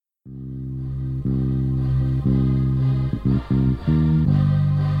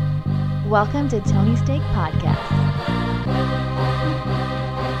Welcome to Tony Steak Podcast.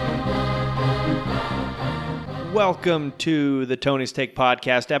 Welcome to the Tony Steak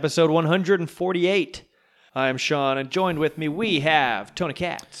Podcast, episode 148. I'm Sean, and joined with me we have Tony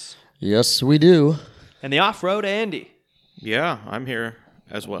Katz. Yes, we do. And the off-road Andy. Yeah, I'm here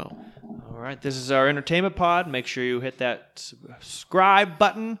as well. All right, this is our entertainment pod. Make sure you hit that subscribe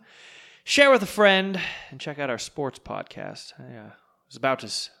button, share with a friend, and check out our sports podcast. I was about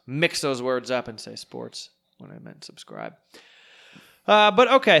to mix those words up and say sports when I meant subscribe. But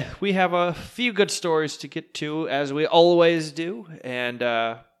okay, we have a few good stories to get to, as we always do, and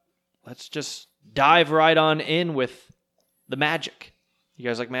let's just dive right on in with the Magic. You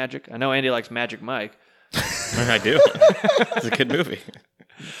guys like Magic? I know Andy likes Magic Mike. I do. It's a good movie.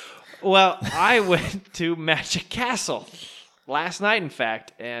 Well, I went to Magic Castle last night, in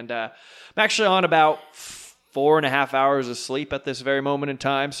fact, and I'm actually on about 4.5 hours of sleep at this very moment in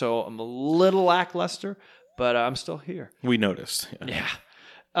time, so I'm a little lackluster, but I'm still here. We noticed.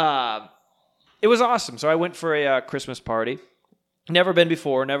 Yeah. It was awesome. So I went for a Christmas party. Never been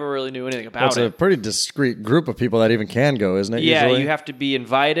before, never really knew anything about it. It's a pretty discreet group of people that even can go, isn't it? Yeah, usually? you have to be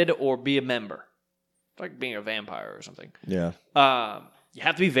invited or be a member. It's like being a vampire or something. Yeah. You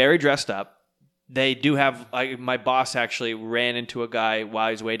have to be very dressed up. They do have, my boss actually ran into a guy while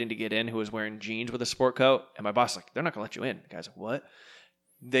he was waiting to get in who was wearing jeans with a sport coat. And my boss was like, they're not going to let you in. The guy's like, what?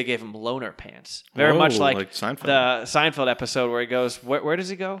 They gave him loner pants. Very much like Seinfeld. the Seinfeld episode where he goes, where does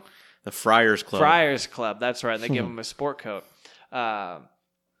he go? The Friars Club. Friars Club, that's right. And they give him a sport coat.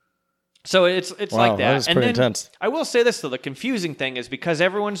 So it's Wow, like that. That is pretty intense. I will say this, though. The confusing thing is because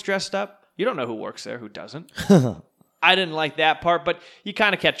everyone's dressed up, you don't know who works there, who doesn't. I didn't like that part, but you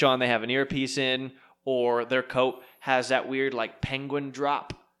kind of catch on. They have an earpiece in, or their coat has that weird like penguin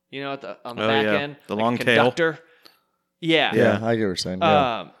drop, on the back end. The like long conductor. tail. Yeah. Yeah, I get what you're saying.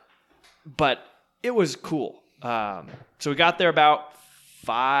 Yeah. But it was cool. So we got there about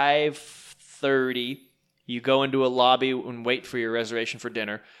 5:30. You go into a lobby and wait for your reservation for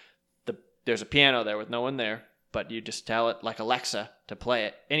dinner. There's a piano there with no one there, but you just tell it like Alexa to play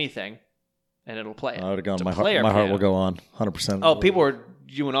it, anything, and it'll play it. I would have gone. It's a My player heart piano. will go on 100%. Oh, people were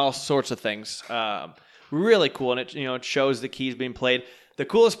doing all sorts of things. Really cool, and it shows the keys being played. The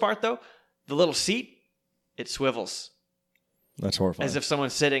coolest part, though, the little seat, it swivels That's horrifying. as if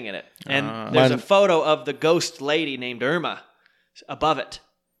someone's sitting in it. And there's a photo of the ghost lady named Irma above it,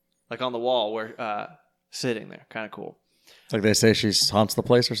 like on the wall, where sitting there. Kind of cool. Like they say she haunts the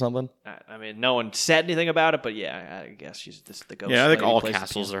place or something? I mean, no one said anything about it, but yeah, I guess she's the ghost. Yeah, I think lady all plays the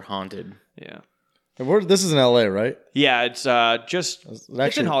castles piano. are haunted. Yeah. And this is in L.A., right? Yeah, it's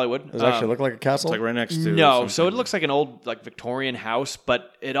it's in Hollywood. Does it actually look like a castle? It's like right next to No, so something. it looks like an old like Victorian house,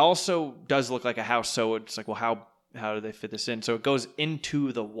 but it also does look like a house. So it's like, well, how do they fit this in? So it goes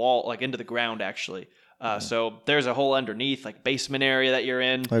into the wall, like into the ground, actually. So there's a hole underneath, like basement area that you're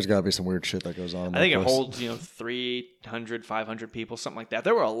in. There's got to be some weird shit that goes on. In I think that it place. holds 300, 500 people, something like that.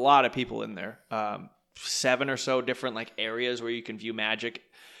 There were a lot of people in there. 7 or so different like areas where you can view magic.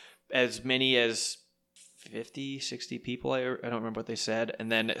 As many as 50, 60 people. I don't remember what they said.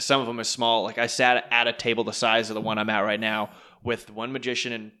 And then some of them are small. Like I sat at a table the size of the one I'm at right now with one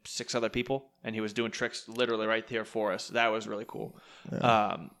magician and 6 other people. And he was doing tricks literally right there for us. That was really cool.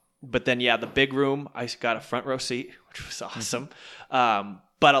 Yeah. But then, the big room, I got a front row seat, which was awesome.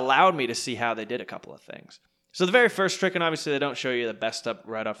 But allowed me to see how they did a couple of things. So the very first trick, and obviously they don't show you the best up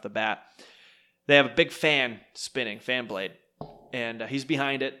right off the bat. They have a big fan spinning, fan blade. And he's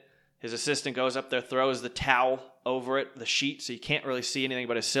behind it. His assistant goes up there, throws the towel over it, the sheet, so you can't really see anything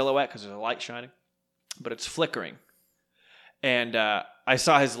but his silhouette because there's a light shining. But it's flickering. And I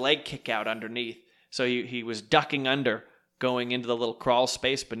saw his leg kick out underneath. So he was ducking under, going into the little crawl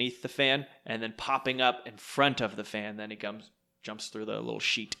space beneath the fan, and then popping up in front of the fan. Then he jumps through the little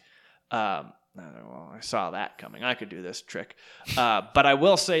sheet. I saw that coming. I could do this trick. But I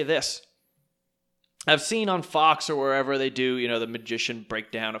will say this. I've seen on Fox or wherever they do, the magician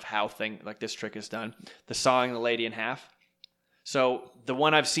breakdown of how this trick is done. The sawing the lady in half. So the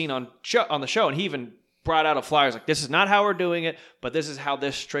one I've seen on the show, and he even brought out a flyer. He's like, this is not how we're doing it, but this is how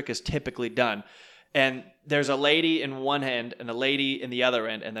this trick is typically done. And there's a lady in one end and a lady in the other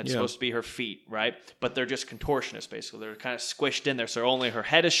end, and that's supposed to be her feet, right? But they're just contortionists, basically. They're kind of squished in there, so only her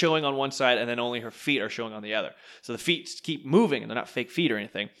head is showing on one side, and then only her feet are showing on the other. So the feet keep moving, and they're not fake feet or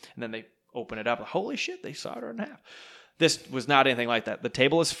anything. And then they open it up. Holy shit, they sawed her in half. This was not anything like that. The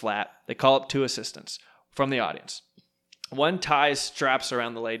table is flat. They call up 2 assistants from the audience. One ties straps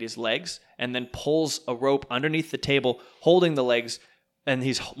around the lady's legs and then pulls a rope underneath the table, holding the legs, and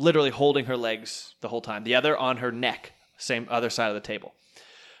he's literally holding her legs the whole time. The other on her neck, same other side of the table.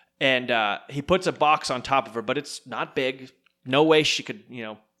 And he puts a box on top of her, but it's not big. No way she could,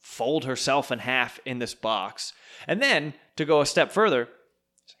 fold herself in half in this box. And then, to go a step further,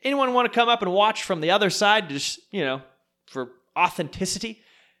 does anyone want to come up and watch from the other side, just, for authenticity?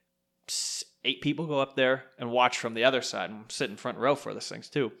 8 people go up there and watch from the other side. I'm sitting front row for this things,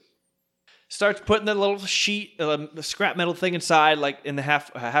 too. Starts putting the little sheet, the scrap metal thing inside, like in the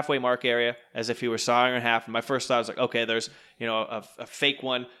halfway mark area, as if he were sawing her in half. And my first thought was like, okay, there's a fake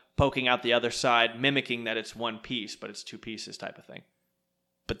one poking out the other side, mimicking that it's one piece, but it's 2 pieces type of thing.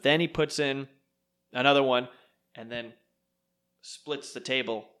 But then he puts in another one, and then splits the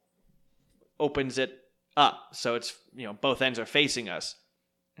table, opens it up, so it's both ends are facing us.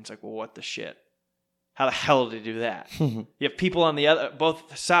 And it's like, well, what the shit? How the hell did he do that? You have people on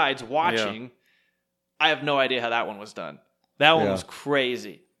both sides watching. Yeah. I have no idea how that one was done. That one was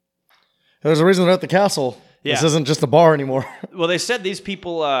crazy. There's a reason they're at the castle. Yeah. This isn't just a bar anymore. Well, they said these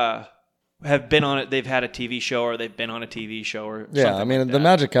people have been on it. They've had a TV show, or they've been on a TV show, or something. Yeah, I mean, the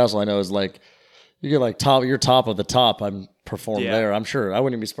Magic Castle I know is like you get like you're top of the top. I'm performed there. I'm sure I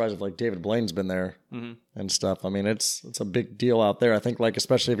wouldn't be surprised if like David Blaine's been there and stuff. I mean, it's a big deal out there. I think like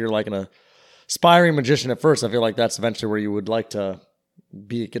especially if you're like an aspiring magician at first, I feel like that's eventually where you would like to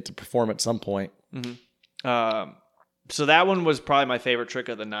get to perform at some point. Mm-hmm. So that one was probably my favorite trick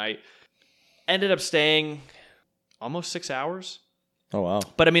of the night. Ended up staying almost 6 hours. Oh, wow.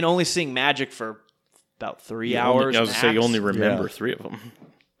 But I mean, only seeing magic for about 3 hours. I was going to say, you only remember 3 of them.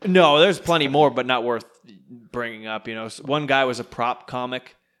 No, there's plenty more, but not worth bringing up. One guy was a prop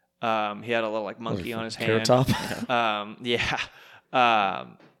comic. He had a little like monkey on his hand. Top.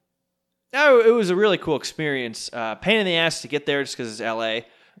 No, it was a really cool experience. Pain in the ass to get there just because it's LA.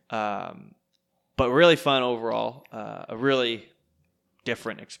 But really fun overall. A really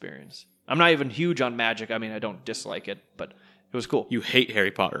different experience. I'm not even huge on magic. I mean, I don't dislike it, but it was cool. You hate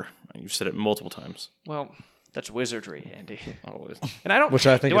Harry Potter. You've said it multiple times. Well, that's wizardry, Andy. Always. And I don't. Which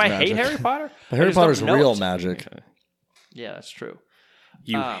I think. Do is I magic. hate Harry Potter? But Harry Potter's real magic. Okay. Yeah, that's true.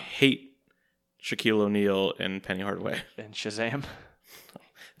 You hate Shaquille O'Neal and Penny Hardaway and Shazam.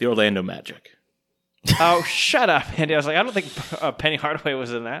 The Orlando Magic. Oh, shut up, Andy. I was like, I don't think Penny Hardaway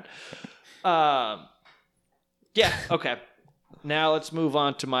was in that. Yeah. Okay. Now let's move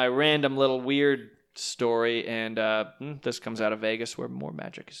on to my random little weird story, and this comes out of Vegas where more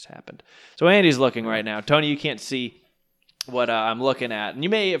magic has happened. So Andy's looking right now. Tony, you can't see what I'm looking at, and you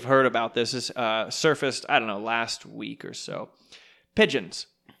may have heard about this. This surfaced, I don't know, last week or so. Pigeons.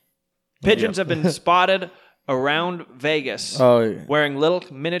 Pigeons have been spotted around Vegas wearing little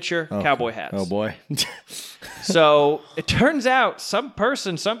miniature cowboy hats. Oh, boy. So it turns out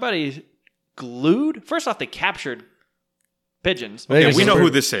somebody glued. First off, they captured pigeons. Okay, we know who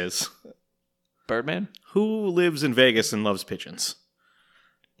this is. Birdman? Who lives in Vegas and loves pigeons?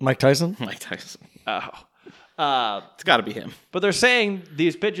 Mike Tyson? Mike Tyson. Oh. It's got to be him. But they're saying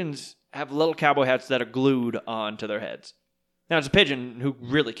these pigeons have little cowboy hats that are glued onto their heads. Now, it's a pigeon who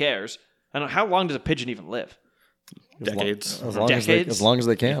really cares. I don't know, how long does a pigeon even live? Decades. As long as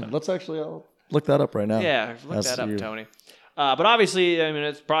they can. Yeah. Let's actually look that up right now. Yeah, look that up, Tony. But obviously, I mean,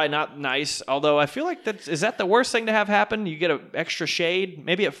 it's probably not nice. Although I feel like is that the worst thing to have happen? You get an extra shade.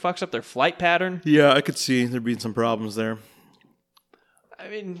 Maybe it fucks up their flight pattern. Yeah, I could see there being some problems there. I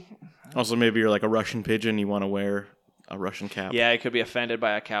mean, also maybe you're like a Russian pigeon. You want to wear a Russian cap. Yeah, he could be offended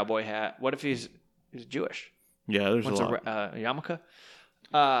by a cowboy hat. What if he's Jewish? Yeah, there's a lot. Yarmulke.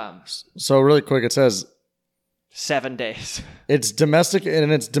 So really quick, it says 7 days. It's domestic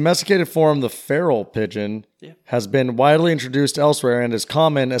in its domesticated form. The feral pigeon has been widely introduced elsewhere and is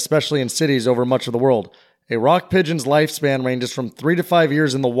common, especially in cities over much of the world. A rock pigeon's lifespan ranges from 3 to 5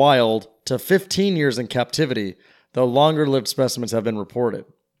 years in the wild to 15 years in captivity, though longer-lived specimens have been reported.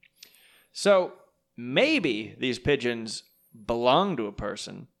 So maybe these pigeons belong to a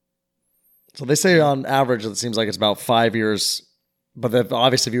person. So they say on average it seems like it's about 5 years. But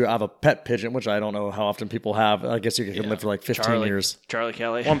obviously, if you have a pet pigeon, which I don't know how often people have, I guess you can live for like 15 years. Charlie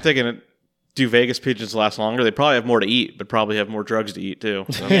Kelly. Well, I'm thinking, do Vegas pigeons last longer? They probably have more to eat, but probably have more drugs to eat too.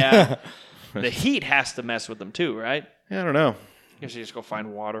 So. Yeah. The heat has to mess with them too, right? Yeah, I don't know. I guess you just go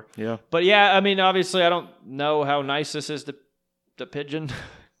find water. Yeah. But yeah, I mean, obviously, I don't know how nice this is. The pigeon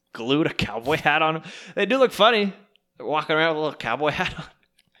glued a cowboy hat on him. They do look funny. They're walking around with a little cowboy hat on.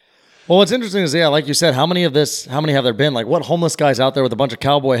 Well, what's interesting is, like you said, how many have there been? Like, what homeless guys out there with a bunch of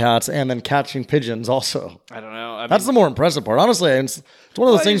cowboy hats and then catching pigeons also? I don't know. That's the more impressive part. Honestly, it's one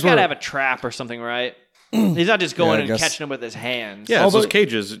of those things where... He's got to have a trap or something, right? He's not just going and catching them with his hands. Yeah, it's those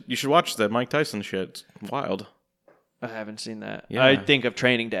cages. You should watch that Mike Tyson shit. It's wild. I haven't seen that. Yeah. I think of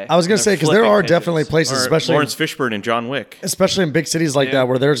Training Day. I was going to say, because there are definitely places, Or especially Lawrence Fishburne and John Wick. especially in big cities like that,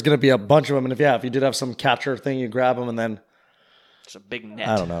 where there's going to be a bunch of them. And if you did have some catcher thing, you grab them and then, It's a big net.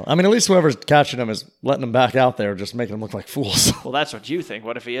 I don't know. I mean, at least whoever's catching them is letting them back out there, just making them look like fools. Well, that's what you think.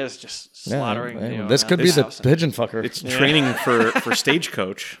 What if he is just slaughtering? This could be the house? pigeon fucker. It's training for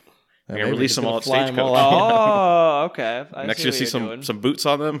Stagecoach. They're going to maybe release he's them gonna all at fly 'em all Stagecoach. out. Oh, okay. I Next see you'll what see you're doing. some boots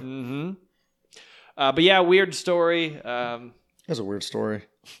on them. But yeah, weird story. That's a weird story.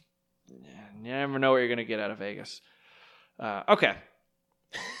 You never know what you're going to get out of Vegas. Okay.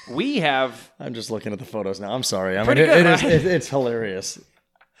 We have... I'm just looking at the photos now. I'm sorry. I mean, Pretty it good, is. right? It's hilarious.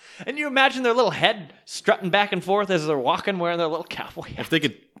 And you imagine their little head strutting back and forth as they're walking wearing their little cowboy hat. If they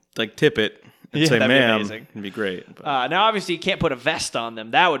could like tip it and Yeah, say, that'd be ma'am, amazing. it'd be great. But Now, obviously, you can't put a vest on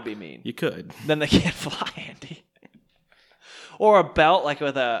them. That would be mean. you could. Then they can't fly, Andy. Or a belt, like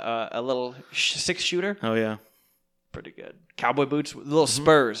with a little 6-shooter. Oh, yeah. Pretty good. Cowboy boots, with little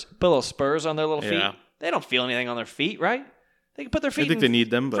spurs. Put little spurs on their little feet. Yeah. They don't feel anything on their feet, right? They can put their feet I think in they need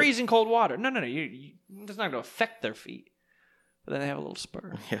them, but freezing cold water. No. It's not going to affect their feet. But then they have a little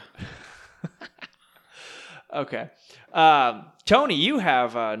spur. yeah. Okay. Tony, you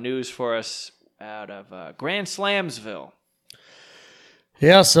have news for us out of Grand Slamsville.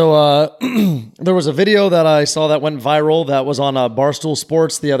 Yeah, so there was a video that I saw that went viral that was on Barstool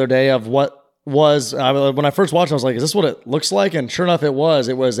Sports the other day of what was, when I first watched it, I was like, is this what it looks like? And sure enough, it was.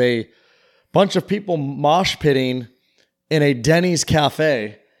 It was a bunch of people mosh pitting in a Denny's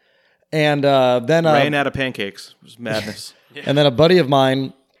cafe. And then Ran out of pancakes. It was madness. and then a buddy of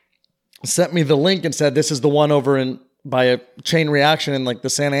mine sent me the link and said, this is the one over by a Chain Reaction in like the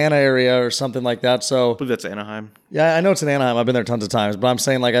Santa Ana area or something like that. So I believe that's Anaheim. yeah, I know it's in Anaheim. I've been there tons of times, but I'm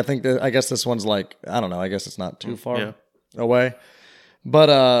saying like, I guess this one's like, I don't know. I guess it's not too far away.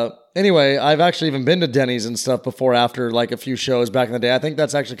 But anyway, I've actually even been to Denny's and stuff before after like a few shows back in the day. I think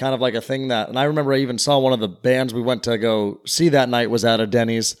that's actually kind of like a thing that, and I remember I even saw one of the bands we went to go see that night was at a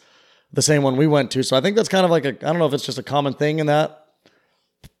Denny's, the same one we went to. So I think that's kind of like I don't know if it's just a common thing in that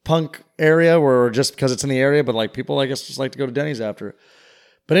punk area or just because it's in the area, but like people, I guess, just like to go to Denny's after it.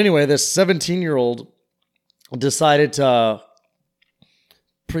 But anyway, this 17-year-old decided to,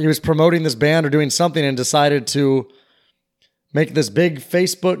 he was promoting this band or doing something and decided to make this big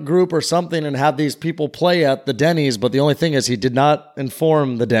Facebook group or something and have these people play at the Denny's. But the only thing is he did not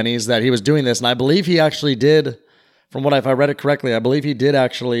inform the Denny's that he was doing this. And I believe he actually did, from what if I read it correctly, I believe he did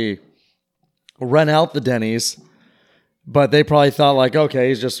actually rent out the Denny's. But they probably thought like, okay,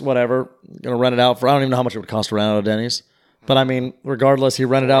 he's just whatever, going to rent it out for, I don't even know how much it would cost to rent out a Denny's. But I mean, regardless, he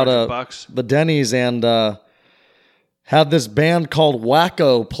rented out the Denny's and had this band called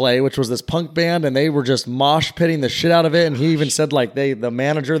Wacko play, which was this punk band, and they were just mosh pitting the shit out of it. And he even said like the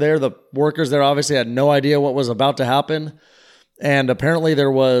manager there, the workers there obviously had no idea what was about to happen. And apparently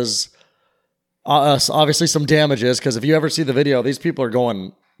there was obviously some damages because if you ever see the video, these people are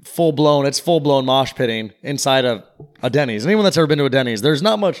going full blown mosh pitting inside of a Denny's. Anyone that's ever been to a Denny's, there's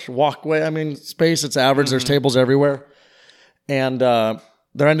not much walkway. I mean, space, it's average. There's tables everywhere. And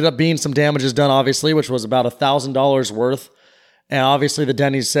there ended up being some damages done, obviously, which was about $1,000 worth. And obviously the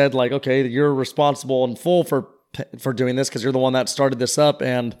Denny's said like, okay, you're responsible in full for doing this because you're the one that started this up.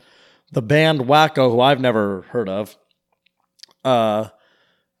 And the band Wacko, who I've never heard of,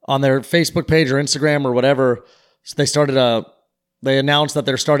 on their Facebook page or Instagram or whatever, they announced that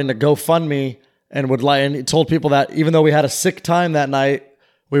they're starting to GoFundMe and told people that even though we had a sick time that night,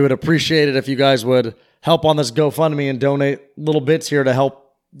 we would appreciate it if you guys would help on this GoFundMe and donate little bits here to help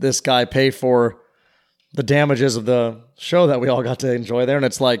this guy pay for the damages of the show that we all got to enjoy there. And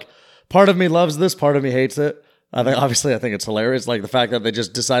it's like, part of me loves this, part of me hates it. I think it's hilarious. Like the fact that they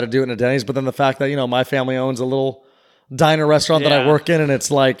just decided to do it in a Denny's, but then the fact that, my family owns a little diner restaurant that I work in. And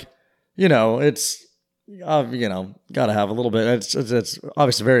it's like, it's, gotta have a little bit. It's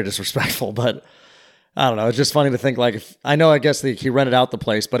obviously very disrespectful, but I don't know. It's just funny to think like, I guess he rented out the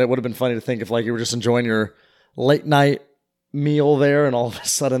place, but it would have been funny to think if like you were just enjoying your late night meal there and all of a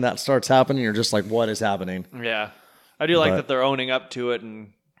sudden that starts happening. You're just like, what is happening? Yeah. I do like that they're owning up to it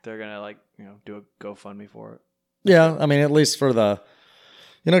and they're going to do a GoFundMe for it. Yeah. I mean, at least for the,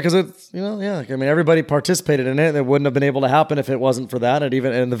 because it's, I mean, everybody participated in it. It wouldn't have been able to happen if it wasn't for that.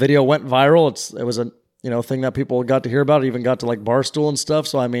 And the video went viral. It was a, thing that people got to hear about. It even got to like Barstool and stuff.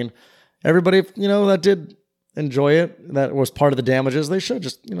 So, I mean, everybody, that did enjoy it, that was part of the damages, they should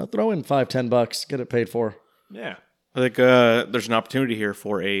just, throw in $5-10, get it paid for. Yeah. I think there's an opportunity here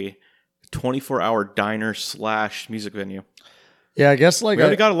for a 24-hour diner / music venue. Yeah, I guess like we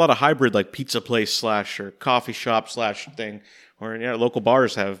already got a lot of hybrid like pizza place / or coffee shop / thing where local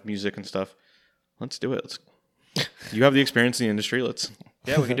bars have music and stuff. Let's do it. You have the experience in the industry. Let's.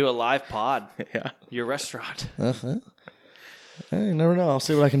 Yeah, we can do a live pod. Yeah. Your restaurant. Hey, you never know. I'll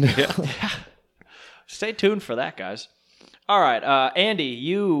see what I can do. Stay tuned for that, guys. All right, Andy,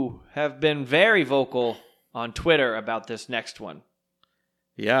 you have been very vocal on Twitter about this next one.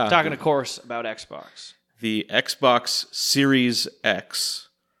 Yeah. Talking, of course, about Xbox. The Xbox Series X.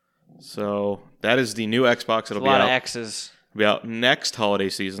 So that is the new Xbox. It'll A lot of be out. X's. Be out next holiday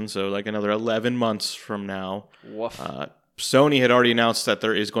season, so like another 11 months from now. Woof. Sony had already announced that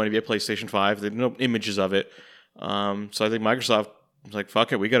there is going to be a PlayStation 5. They have no images of it. So I think Microsoft was like,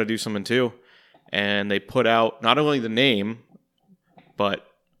 fuck it, we got to do something too. And they put out not only the name, but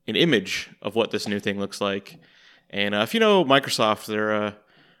an image of what this new thing looks like. And if you know Microsoft, they're,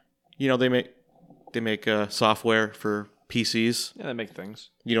 they make software for PCs. Yeah, they make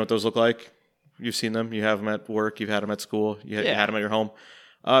things. You know what those look like? You've seen them. You have them at work. You've had them at school. You had them at your home.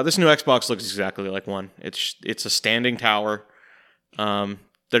 This new Xbox looks exactly like one. It's a standing tower.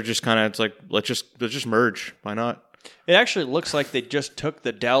 They're just kind of, it's like, let's just merge. Why not? It actually looks like they just took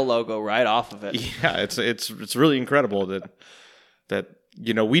the Dell logo right off of it. Yeah, it's really incredible that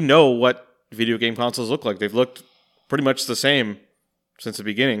we know what video game consoles look like. They've looked pretty much the same since the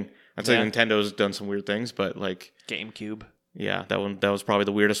beginning. I'd say Nintendo's done some weird things, but like GameCube. Yeah, that was probably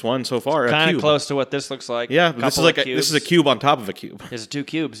the weirdest one so far. Kind of close to what this looks like. Yeah, but this is a cube on top of a cube. It's 2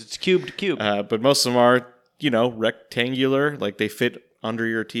 cubes. It's cube to cube. But most of them are, rectangular, like they fit under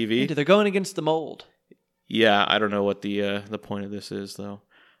your TV. They're going against the mold. Yeah, I don't know what the point of this is though.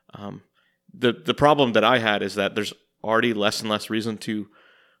 The problem that I had is that there's already less and less reason to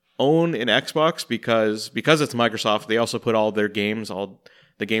own an Xbox because it's Microsoft. They also put all their games, all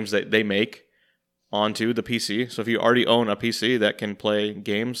the games that they make, onto the PC. So if you already own a PC that can play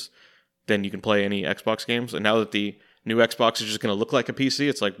games, then you can play any Xbox games. And now that the new Xbox is just going to look like a PC,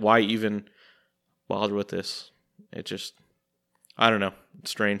 it's like, why even bother with this? It just, I don't know.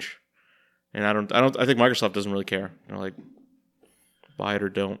 It's strange. And I think Microsoft doesn't really care. Like, buy it or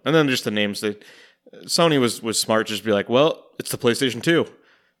don't. And then just the names. Sony was smart, just be like, well, it's the PlayStation 2.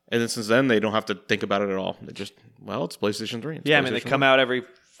 And then since then, they don't have to think about it at all. They just, it's PlayStation 3. Yeah, I mean, they come out every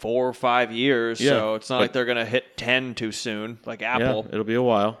 4 or 5 years, so it's not like they're going to hit 10 too soon, like Apple. Yeah, it'll be a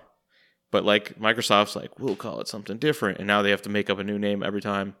while. But like Microsoft's like, we'll call it something different. And now they have to make up a new name every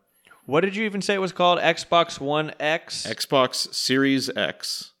time. What did you even say it was called? Xbox One X? Xbox Series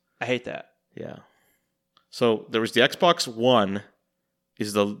X. I hate that. Yeah. So there was the Xbox One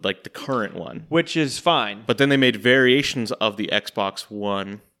is the current one. Which is fine. But then they made variations of the Xbox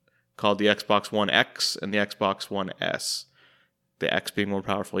One called the Xbox One X and the Xbox One S. The X being more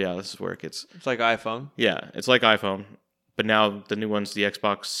powerful. Yeah, this is where it gets... It's like iPhone. Yeah, it's like iPhone. But now the new one's the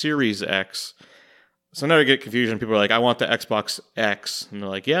Xbox Series X. So now I get confusion. People are like, I want the Xbox X. And they're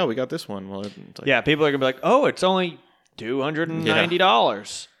like, yeah, we got this one. Well, it's like, yeah, people are going to be like, oh, it's only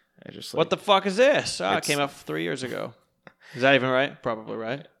 $290. What the fuck is this? Oh, it came out 3 years ago. Is that even right? Probably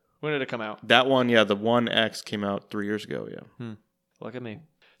right. When did it come out? That one, yeah, the One X came out 3 years ago, yeah. Look at me.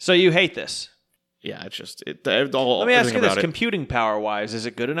 So you hate this? Yeah, it's just... Let me ask you this. Computing power-wise, is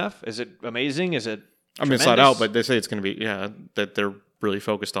it good enough? Is it amazing? Is it it's not out, but they say it's going to be... Yeah, that they're really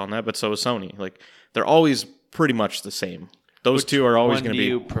focused on that, but so is Sony. Like, they're always pretty much the same. Those two are always going to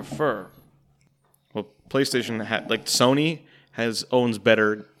be... What do you prefer? Well, PlayStation... Sony owns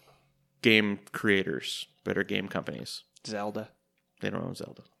better game creators, better game companies. Zelda. They don't own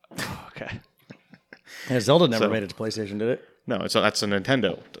Zelda. Okay. Yeah, Zelda never made it to PlayStation, did it? No, that's a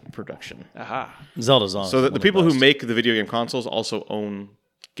Nintendo production. Aha. Zelda's on. So the people who make the video game consoles also own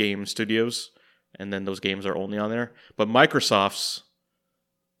game studios, and then those games are only on there. But Microsoft's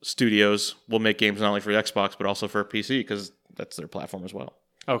studios will make games not only for the Xbox, but also for PC, because that's their platform as well.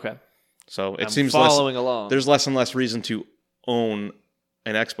 Okay. So it I'm seems following along. There's less and less reason to own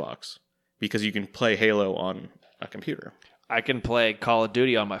an Xbox, because you can play Halo on a computer. I can play Call of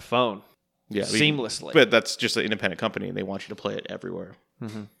Duty on my phone. Yeah, seamlessly. But that's just an independent company, and they want you to play it everywhere.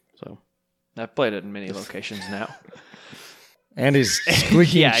 Mm-hmm. So I've played it in many locations now. Andy's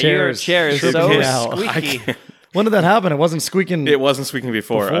squeaking chairs. Your chair is so squeaky. When did that happen? It wasn't squeaking. It wasn't squeaking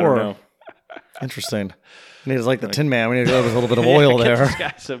before. I don't know. Interesting. And he's like the Tin Man. We need to go with a little bit of oil there.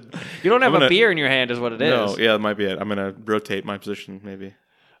 You don't have a beer in your hand, is what it is. No, yeah, that might be it. I'm gonna rotate my position, maybe.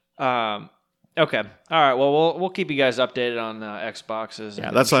 Okay. All right. Well, we'll keep you guys updated on Xboxes.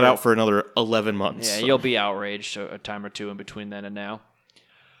 Yeah, that's not out for another 11 months. Yeah, so. You'll be outraged a time or two in between then and now.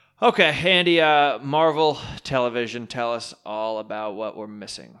 Okay, Andy, Marvel Television, tell us all about what we're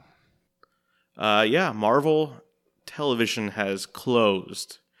missing. Yeah, Marvel Television has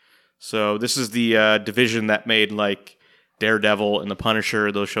closed. So this is the division that made like Daredevil and The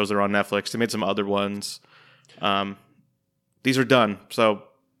Punisher. Those shows are on Netflix. They made some other ones. these are done. So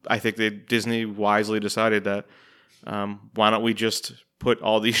I think Disney wisely decided that why don't we just put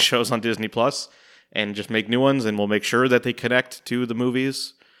all these shows on Disney Plus and just make new ones, and we'll make sure that they connect to the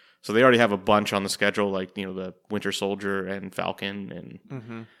movies. So they already have a bunch on the schedule, like the Winter Soldier and Falcon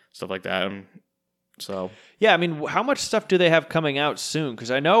and stuff like that. So yeah, I mean, how much stuff do they have coming out soon?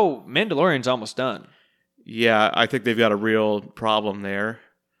 Because I know Mandalorian's almost done. yeah, I think they've got a real problem there.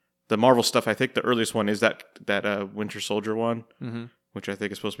 The Marvel stuff, I think the earliest one is that Winter Soldier one, which I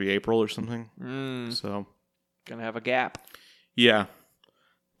think is supposed to be April or something. So Gonna have a gap. yeah,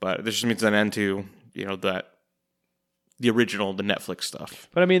 but this just means an end to the original, the Netflix stuff.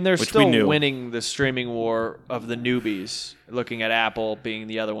 But I mean, they're Which still we knew. winning the streaming war of the newbies, looking at Apple being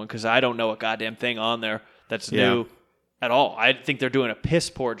the other one, because I don't know a goddamn thing on there that's new at all. I think they're doing a piss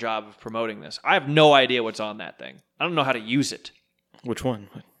poor job of promoting this. I have no idea what's on that thing. I don't know how to use it. Which one?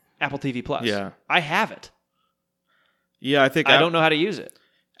 Apple TV Plus. Yeah. I have it. Yeah, I think I don't know how to use it.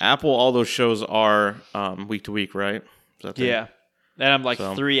 Apple, all those shows are week to week, right? Is that the- Yeah. And I'm like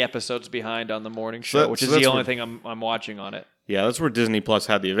So- 3 episodes behind on the morning So show, that- which so is the that's only where- thing I'm watching on it. Yeah, that's where Disney Plus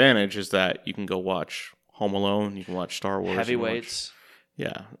had the advantage, is that you can go watch Home Alone, you can watch Star Wars. you can watch- Heavyweights.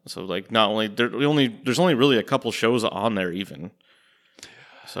 Yeah, so like not only there's only really a couple shows on there even.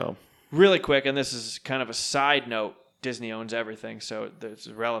 So Really quick, and this is kind of a side note. Disney owns everything, so it's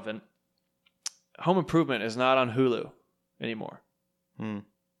irrelevant. Home Improvement is not on Hulu anymore.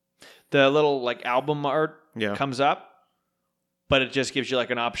 The little like album art Yeah. comes up, but it just gives you like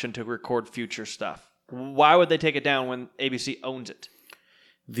an option to record future stuff. Why would they take it down when ABC owns it?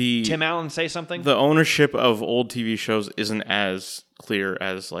 the Tim Allen say something? the ownership of old TV shows isn't as clear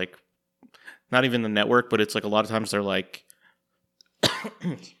as like not even the network, but it's like a lot of times they're like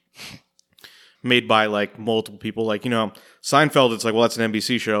made by like multiple people. Like Seinfeld, it's like, well, that's an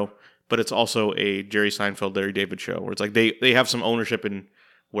NBC show, but it's also a Jerry Seinfeld, Larry David show, where it's like they have some ownership in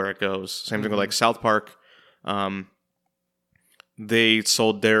where it goes. Same thing with like South Park. They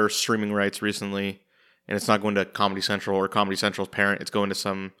sold their streaming rights recently, and it's not going to Comedy Central or Comedy Central's parent. It's going to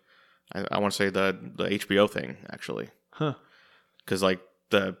some, I want to say the HBO thing, actually. Huh. Because like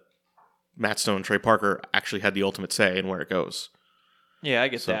the Matt Stone, Trey Parker actually had the ultimate say in where it goes. Yeah, I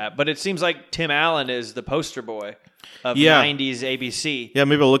get that. But it seems like Tim Allen is the poster boy of Yeah. 90s ABC. Yeah,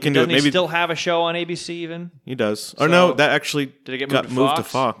 maybe I'll look into Doesn't it. Maybe he still have a show on ABC even? he does. So- Or no, that actually Did it get got moved to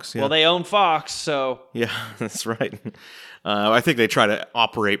Fox. Yeah. Well, they own Fox, so Yeah, that's right. I think they try to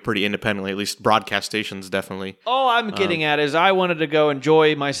operate pretty independently, at least broadcast stations definitely. all I'm getting at is I wanted to go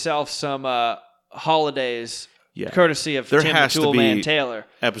enjoy myself some holidays, Yeah. courtesy of There Tim the has to Toolman be- Taylor.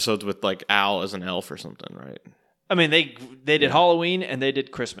 Episodes with like Al as an elf or something, right? I mean, they did Halloween and they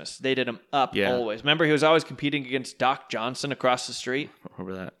did Christmas. They did them up Yeah. always. Remember, he was always competing against Doc Johnson across the street.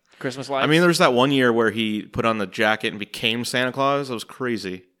 Remember that? Christmas lights. I mean, there was that one year where he put on the jacket and became Santa Claus. That was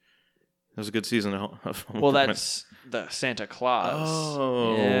crazy. It was a good season of well, that's the Santa Claus.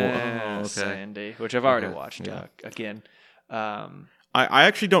 Oh, Yes, okay. Andy, which I've already Okay, watched yeah. again. I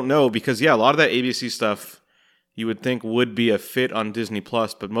actually don't know, because yeah, a lot of that ABC stuff you would think would be a fit on Disney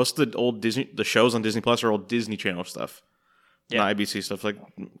Plus, but most of the shows on Disney Plus are old Disney Channel stuff, not ABC stuff. Like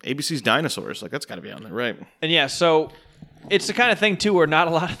ABC's Dinosaurs, like that's got to be on there, right? And yeah, so it's the kind of thing too where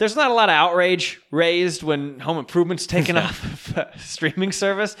there's not a lot of outrage raised when Home Improvement's taken off of streaming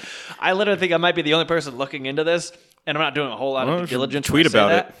service. I literally think I might be the only person looking into this, and I'm not doing a whole lot Well, of you due should diligence. tweet when I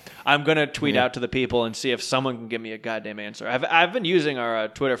say about that. I'm gonna tweet out to the people and see if someone can give me a goddamn answer. I've been using our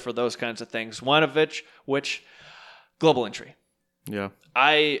Twitter for those kinds of things. One of which Global Entry. Yeah.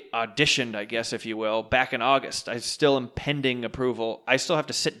 I auditioned, I guess, if you will, back in August. I still am pending approval. I still have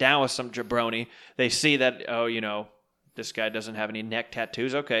to sit down with some jabroni. They see that, this guy doesn't have any neck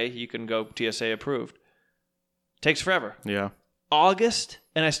tattoos. Okay, you can go TSA approved. Takes forever. Yeah. August,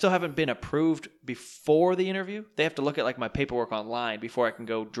 and I still haven't been approved before the interview. They have to look at like my paperwork online before I can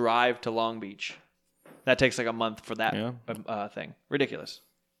go drive to Long Beach. That takes like a month for that thing. Ridiculous.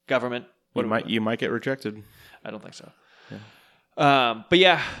 Government. You might get rejected. I don't think so. Yeah. But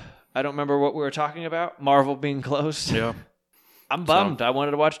yeah, I don't remember what we were talking about. Marvel being closed. Yeah. I'm bummed. I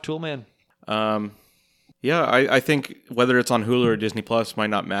wanted to watch Toolman. Yeah, I think whether it's on Hulu or Disney Plus might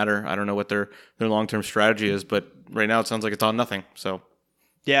not matter. I don't know what their long-term strategy is, but right now it sounds like it's on nothing. So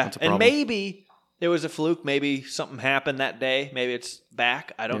Yeah, That's a and problem. maybe it was a fluke. Maybe something happened that day. Maybe it's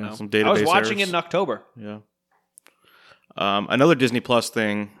back. I don't know. some I was database watching errors. it in October. yeah. Another Disney Plus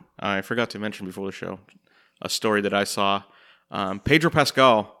thing I forgot to mention before the show, a story that I saw. Pedro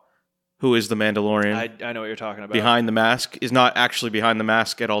Pascal, who is the Mandalorian I know what you're talking about. behind the mask, is not actually behind the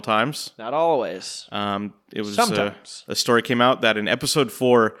mask at all times. Not always. It was Sometimes. a story came out that in episode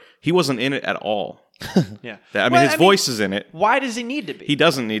 4 he wasn't in it at all. Yeah. I mean, his voice is in it. Why does he need to be? He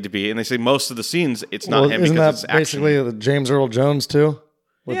doesn't need to be. And they say most of the scenes, it's not him isn't because that it's action. basically James Earl Jones too?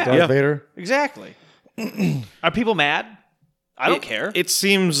 With Yeah. Darth Yeah. Vader? Exactly. Are people mad? I don't care. It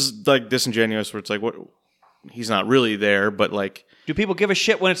seems like disingenuous where it's like, what? He's not really there, but like, Do people give a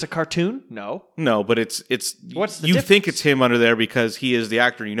shit when it's a cartoon? No. no, but it's What's the you think difference? it's him under there because he is the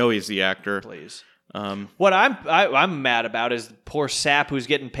actor. You know he's the actor. Please. Um, What I'm mad about is the poor sap who's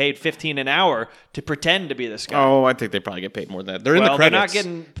getting paid $15 an hour to pretend to be this guy. oh, I think they probably get paid more than that. They're in the Well, credits. they're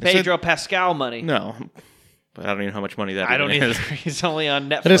not getting They said- Pedro Pascal money. No, but I don't even know how much money that I don't even either. is. He's only on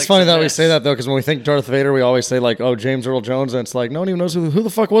Netflix. It is funny and that we this. say that though, because when we think Darth Vader, we always say like, "Oh, James Earl Jones," and it's like no one even knows who the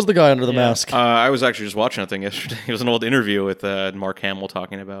fuck was the guy under the mask. I was actually just watching a thing yesterday. It was an old interview with Mark Hamill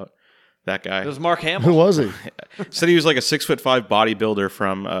talking about that guy. It was Mark Hamill. Who was he? Said he was like a 6'5" bodybuilder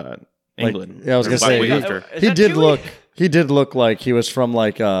from England. Yeah, I was gonna Or say weightlifter. Is he that did Chewie? look. He did look like he was from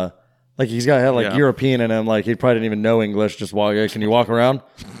like had Yeah. European in him. Like he probably didn't even know English. Just walk. Can you walk around?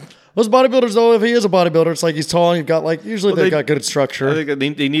 Those bodybuilders, though, if he is a bodybuilder, it's like he's tall and you've got like usually Well, they they- got good I structure.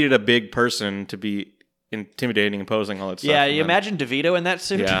 think they needed a big person to be intimidating, imposing all that stuff. Yeah, and you then- imagine DeVito in that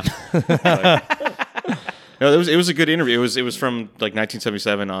suit? Yeah. No, it was a good interview. It was from like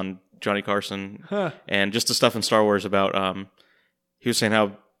 1977 on Johnny Carson, and just the stuff in Star Wars about. He was saying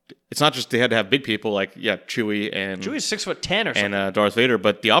how it's not just they had to have big people like Chewie and Chewie's 6'10" or something. and Darth Vader,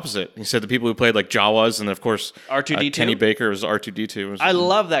 but the opposite. He said the people who played like Jawas, and then of course R2D2? Kenny Baker was R2D2. I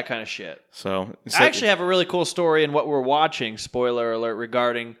love that kind of shit. So I actually have a really cool story in what we're watching, spoiler alert,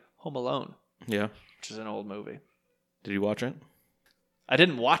 regarding Home Alone, yeah. which is an old movie. Did you watch it? I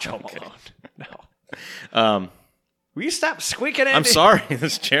didn't watch Home Alone. No. Will you stop squeaking, Andy? I'm sorry,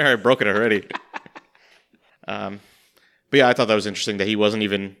 this chair I broke it already. But yeah, I thought that was interesting that he wasn't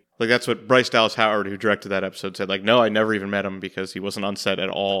even like that's what Bryce Dallas Howard, who directed that episode, said. Like, no, I never even met him because he wasn't on set at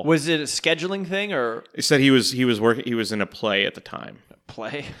all. Was it a scheduling thing or He said he was working. He was in a play at the time.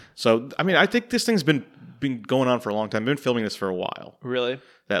 play? So I mean, I think this thing's been going on for a long time. Been filming this for a while. Really?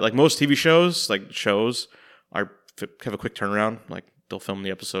 That like most TV shows, have a quick turnaround. Like they'll film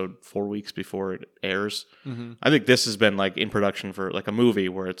the episode 4 weeks before it airs. Mm-hmm. I think this has been like in production for like a movie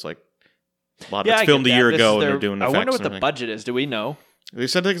where it's like a lot of Yeah, it's I filmed get a that. year This ago is and they're doing I effects. wonder what and the everything. budget is. Do we know? They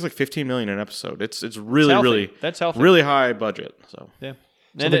said it's like $15 million an episode. It's really healthy. really That's healthy. really high budget. So Yeah.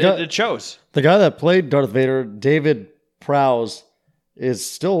 So And the guy- it shows. The guy that played Darth Vader, David Prowse, is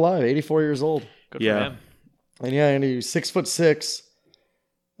still alive, 84 years old. Good Yeah. for him. And yeah, and he's 6'6",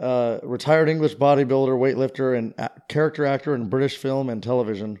 retired English bodybuilder, weightlifter, and character actor in British film and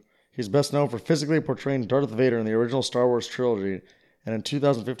television. He's best known for physically portraying Darth Vader in the original Star Wars trilogy, and in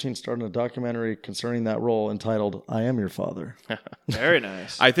 2015 started a documentary concerning that role entitled "I Am Your Father." Very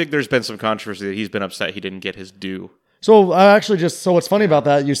nice. I think there's been some controversy that he's been upset he didn't get his due. So I actually so what's funny about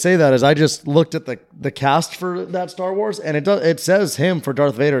that, you say that, is I just looked at the cast for that Star Wars, and it says him for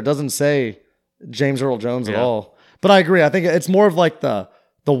Darth Vader. It doesn't say James Earl Jones at Yeah. all. But I agree. I think it's more of like the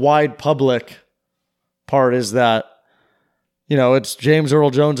wide public part is that, it's James Earl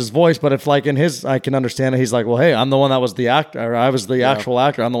Jones's voice. But if like in his, I can understand it. He's like, well, hey, I'm the one that was the actor. Or I was the actual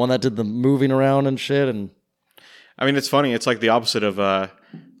actor. I'm the one that did the moving around and shit. And I mean, it's funny. It's like the opposite of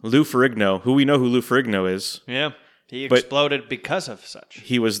Lou Ferrigno, who we know who Lou Ferrigno is. Yeah. He But- exploded because of such.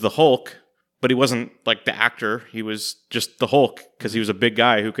 He was the Hulk, but he wasn't like the actor. He was just the Hulk because he was a big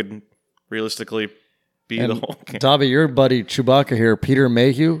guy who could realistically be the and Hulk. Dobby, your buddy Chewbacca here, Peter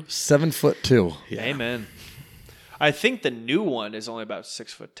Mayhew, 7'2". Amen. I think the new one is only about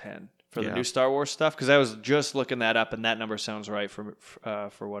 6'10" for the Yeah. new Star Wars stuff, because I was just looking that up, and that number sounds right for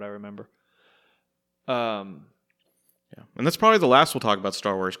what I remember. Yeah. And that's probably the last we'll talk about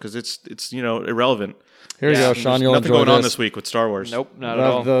Star Wars because it's irrelevant. Here you Yeah. go, Sean. There's You'll nothing enjoy going on this. this week with Star Wars. Nope, not at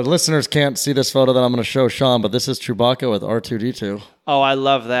all. The listeners can't see this photo that I'm going to show Sean, but this is Chewbacca with R2D2. Oh, I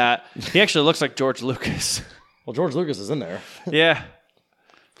love that. He actually looks like George Lucas. Well, George Lucas is in there. Yeah.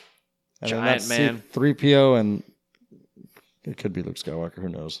 And Giant then that's man. C-3PO, and it could be Luke Skywalker. Who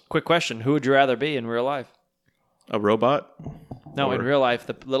knows? Quick question. Who would you rather be in real life? A robot? No, in Or- real life,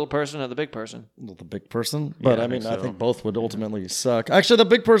 the little person or the big person? Well, the big person, but Yeah, I I mean, think I so. think both would ultimately suck. Actually, the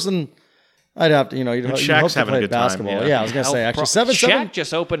big person, I'd have to, you'd hope Shaq's to having a play good time, basketball. yeah. I was gonna say actually Shaq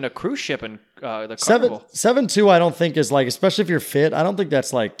just opened a cruise ship in the Seven Carnival. 7'2", I don't think is like, especially if you're fit. I don't think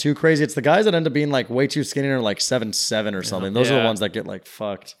that's like too crazy. It's the guys that end up being like way too skinny or like 7'7" or something. Those are the Yeah. ones that get like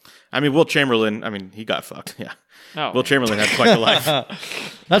fucked. I mean, Wilt Chamberlain, he got fucked. Yeah. Oh. Wilt Chamberlain had quite the life.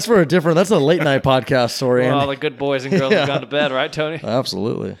 That's a late night podcast story. Well, all Andy. the good boys and girls have gone to bed, right, Tony?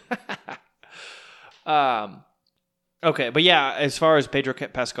 Absolutely. Okay, but yeah, as far as Pedro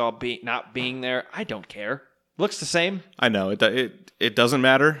Pascal not being there, I don't care. Looks the same. I know. It doesn't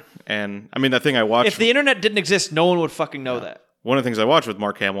matter. And I mean, that thing I watched. If the internet didn't exist, no one would fucking know that. One of the things I watched with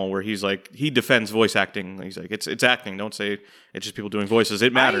Mark Hamill, where he's like, he defends voice acting. He's like, it's acting. Don't say it's just people doing voices.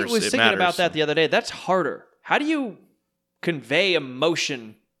 It matters. I was it thinking matters. about that the other day. That's harder. How do you convey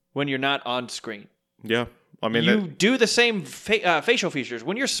emotion when you're not on screen? Yeah. I mean, you do the same facial features.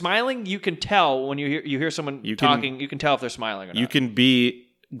 When you're smiling, you can tell when you hear someone talking. You can tell if they're smiling or not. You can be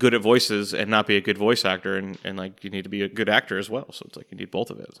good at voices and not be a good voice actor, and like you need to be a good actor as well. So it's like you need both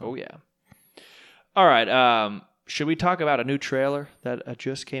of it. So. Oh yeah. All right. Should we talk about a new trailer that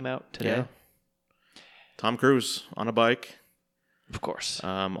just came out today? Yeah. Tom Cruise on a bike. Of course.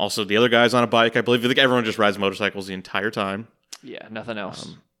 Also, the other guy's on a bike. I think everyone just rides motorcycles the entire time. Yeah, nothing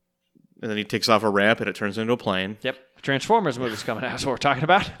else. And then he takes off a ramp and it turns into a plane. Yep. Transformers movie's coming out. That's what we're talking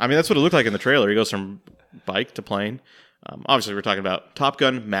about. I mean, that's what it looked like in the trailer. He goes from bike to plane. Obviously, we're talking about Top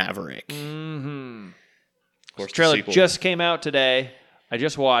Gun Maverick. Mm-hmm. Of course, the trailer sequel. just came out today. I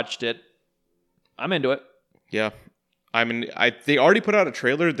just watched it. I'm into it. Yeah. I mean, they already put out a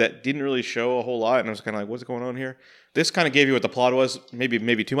trailer that didn't really show a whole lot, and I was kind of like, what's going on here? This kind of gave you what the plot was,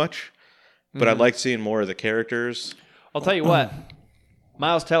 maybe too much, but I liked seeing more of the characters. I'll tell you what,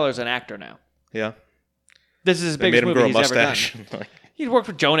 Miles Teller's an actor now. Yeah. This is his They made biggest him grow movie a he's ever mustache. done. He's worked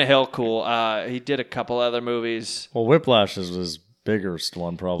with Jonah Hill, cool. He did a couple other movies. Well, Whiplash is his biggest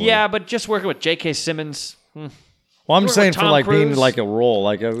one, probably. Yeah, but just working with J.K. Simmons. Well, I'm just Working saying with for Tom like being Cruise. like a role,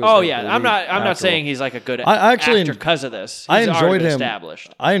 like Oh yeah, I'm not saying he's like a good I actually actor because of this. He's I enjoyed already been him.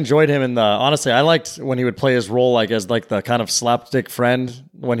 established. I enjoyed him in the. Honestly, I liked when he would play his role like as like the kind of slapstick friend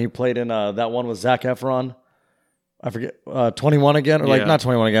when he played in that one with Zac Efron. I forget 21 again, or like Yeah. not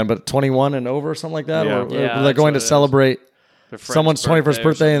 21 again, but 21 and over or something like that. Yeah. Or Yeah, they're that's going what to it is. celebrate Their friend's someone's 21st or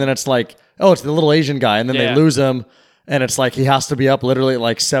birthday, and then it's like, oh, it's the little Asian guy, and then Yeah. they lose him, and it's like he has to be up literally at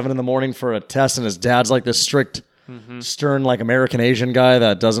like 7 a.m. for a test, and his dad's like this strict. Stern, like American Asian guy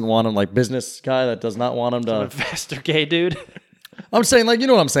that doesn't want him, like business guy that does not want him to. Faster gay dude. I'm saying, like, you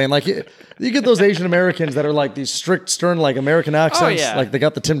know what I'm saying? Like, you get those Asian Americans that are like these strict, stern, like American accents. yeah. Like, they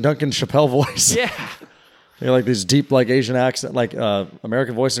got the Tim Duncan Chappelle voice. Yeah. They're like these deep, like Asian accent, like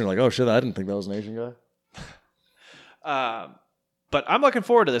American voice. And you're like, oh shit, I didn't think that was an Asian guy. But I'm looking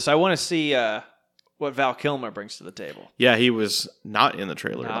forward to this. I want to see what Val Kilmer brings to the table. Yeah, he was not in the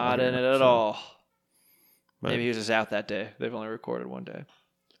trailer. Not in it at so- all. but- Maybe he was just out that day. They've only recorded one day.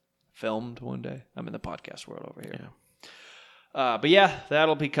 Filmed one day. I'm in the podcast world over here. But yeah,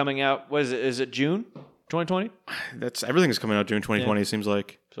 that'll be coming out. What is it? Is it June 2020? Everything's coming out June 2020. It seems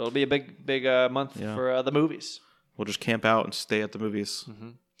like So it'll be a big month Yeah. for the movies. we'll just camp out and stay at the movies.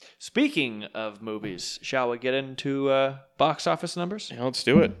 Speaking of movies, shall we get into box office numbers? Yeah, let's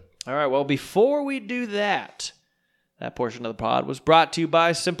do it. All right, well, before we do that portion of the pod was brought to you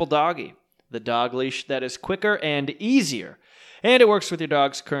by Simple Doggy, the dog leash that is quicker and easier. And it works with your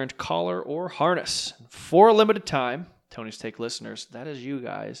dog's current collar or harness. For a limited time, Tony's Take listeners, that is you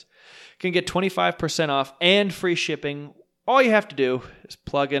guys, can get 25% off and free shipping. All you have to do is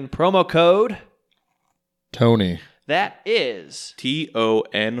plug in promo code. Tony. That is...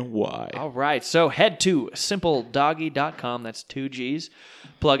 TONY. All right, so head to simpledoggy.com, that's 2 G's.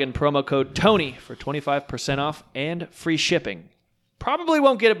 Plug in promo code TONY for 25% off and free shipping. Probably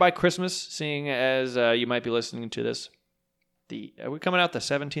won't get it by Christmas, seeing as you might be listening to this. Are we coming out the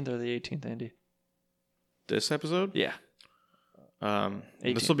 17th or the 18th, Andy? This episode? Yeah.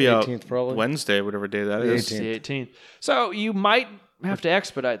 This will be out 18th probably. Wednesday, whatever day that The is. It's the 18th. So you might have to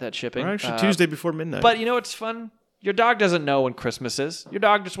expedite that shipping. Or actually, Tuesday before midnight. But you know what's fun? Your dog doesn't know when Christmas is. Your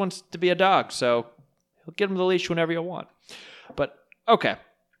dog just wants to be a dog, so he'll get him the leash whenever you want. But, okay.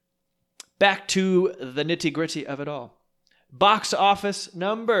 Back to the nitty-gritty of it all. Box office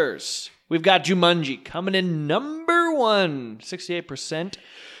numbers. We've got Jumanji coming in number 1. 68%.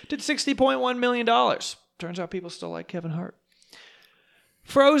 Did $60.1 million. Turns out people still like Kevin Hart.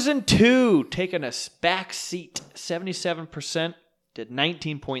 Frozen 2 taking a back seat. 77%. Did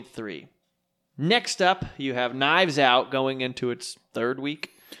 19.3. Next up, you have Knives Out going into its third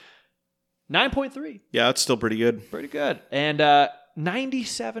week. 9.3. yeah, it's still pretty good. Pretty good. And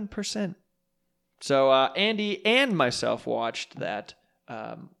 97%. So Andy and myself watched that.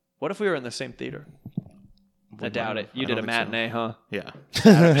 What if we were in the same theater? I doubt it. You I did a don't think so. matinee, huh? Yeah. I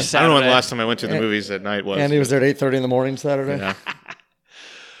don't know when Saturday. the last time I went to the movies at night was. Andy was there at 8:30 in the morning Saturday. Yeah.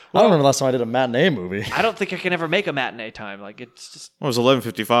 I don't remember the last time I did a matinee movie. I don't think I can ever make a matinee time. Like, it's just... Well, it was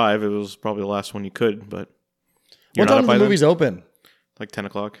 11:55. It was probably the last one you could, but you're What not time up do by the then? movies open? Like 10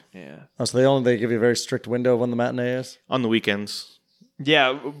 o'clock Yeah. Oh, so they give you a very strict window of when the matinee is. on the weekends.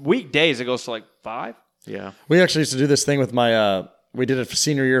 Yeah, weekdays it goes to like 5. Yeah. We actually used to do this thing with my. We did it for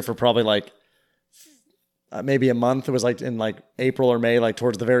senior year for probably like maybe a month. It was like in like April or May, like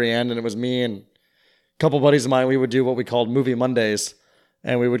towards the very end. And it was me and a couple buddies of mine. We would do what we called Movie Mondays.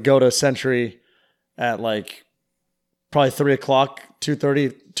 And we would go to Century at like probably 3 o'clock,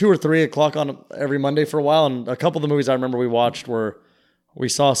 2:30, 2 or 3 o'clock on every Monday for a while. And a couple of the movies I remember we watched were, we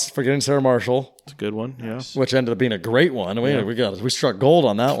saw Forgetting Sarah Marshall. It's a good one. Yeah. Which ended up being a great one. We struck gold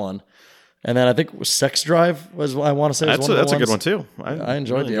on that one. And then I think it was Sex Drive was, I want to say, That's one of the a good ones. one too. I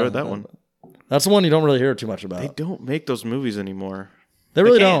enjoyed that one. That's the one you don't really hear too much about. They don't make those movies anymore. They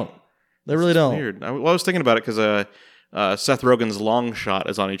really can't. don't. They really don't. Weird. I was thinking about it because Seth Rogen's Long Shot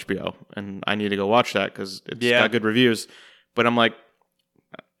is on HBO, and I need to go watch that because it's got good reviews. But I'm like,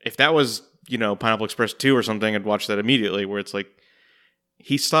 if that was Pineapple Express 2 or something, I'd watch that immediately. Where it's like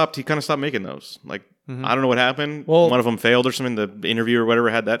he kind of stopped making those. Like I don't know what happened. Well, one of them failed or something. The interview or whatever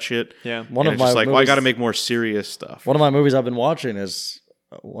had that shit. Yeah. One of it's my just like, movies, well, I got to make more serious stuff. One of my movies I've been watching is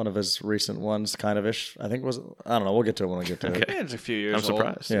one of his recent ones, kind of ish. I think I don't know. We'll get to it when we get to it. It's a few years I'm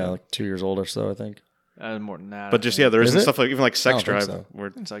surprised. Yeah, like 2 years old or so, I think. More than that. But just there Is isn't it? stuff like even like I Sex don't think Drive. so. Where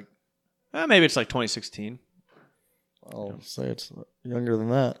it's like, maybe it's like 2016. I'll say it's younger than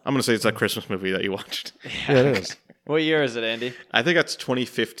that. I'm gonna say it's that Christmas movie that you watched. Yeah, it is. What year is it, Andy? I think that's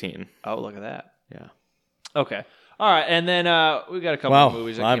 2015. Oh, look at that. Yeah. Okay. All right. And then we got a couple Wow. of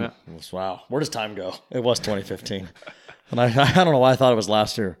movies that came out. Wow. Where does time go? It was 2015. And I don't know why I thought it was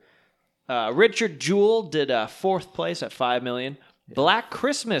last year. Richard Jewell did fourth place at $5 million. Black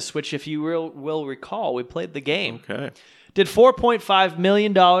Christmas, which if you will recall, we played the game, Okay. did $4.5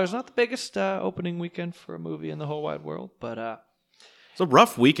 million. Not the biggest opening weekend for a movie in the whole wide world, but It's a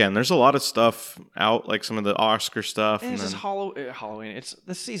rough weekend. There's a lot of stuff out, like some of the Oscar stuff. it's just Halloween. It's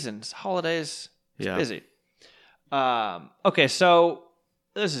the season. It's holidays. It's busy. Okay, so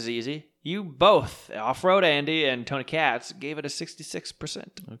this is easy. You both, Off-Road Andy and Tony Katz, gave it a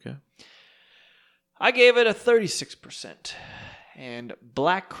 66%. Okay. I gave it a 36%. And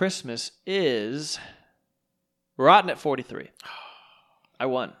Black Christmas is rotten at 43. I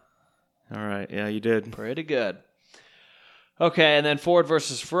won. All right. Yeah, you did. Pretty good. Okay, and then Ford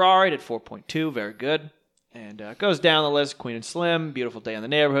versus Ferrari at 4.2. Very good. And goes down the list. Queen and Slim, Beautiful Day in the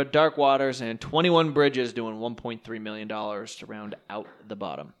Neighborhood, Dark Waters, and 21 Bridges doing $1.3 million to round out the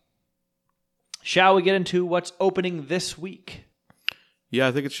bottom. Shall we get into what's opening this week? Yeah,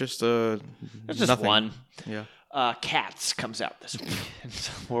 I think it's just It's just nothing. one. Yeah. Cats comes out this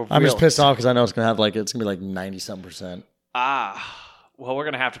week. I'm just pissed off because I know it's gonna be like 90-some%. Well, we're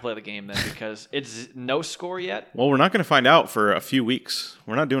going to have to play the game then because it's no score yet. Well, we're not going to find out for a few weeks.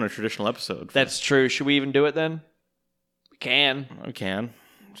 We're not doing a traditional episode. That's true. Should we even do it then? We can. We can.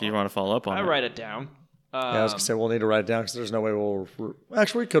 Do you want to follow up on I it? write it down. I was gonna say we'll need to write it down because there's no way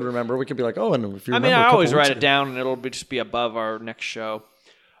actually we could remember. We could be like, oh, and if you remember, I a couple always weeks write it ago. down and it'll just be above our next show.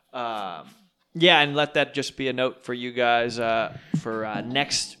 Yeah, and let that just be a note for you guys for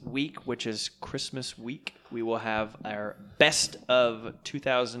next week, which is Christmas week. We will have our best of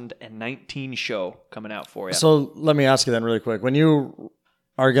 2019 show coming out for you. So let me ask you then really quick. When you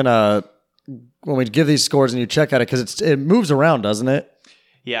are when we give these scores and you check at it, because it moves around, doesn't it?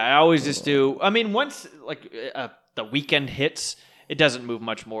 Yeah, I always just do. I mean, once the weekend hits, it doesn't move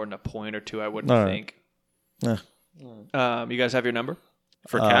much more than a point or two, I wouldn't All right. think. Yeah. You guys have your number?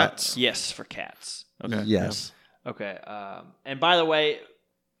 For cats? Yes, for cats. Okay. Yes. Okay. And by the way,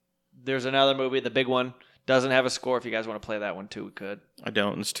 there's another movie, the big one, doesn't have a score. If you guys want to play that one too, we could. I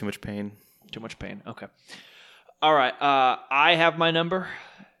don't. It's too much pain. Too much pain. Okay. All right. I have my number.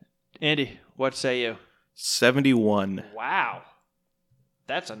 Andy, what say you? 71. Wow.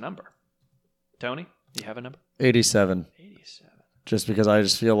 That's a number. Tony, you have a number? 87. 87. Just because I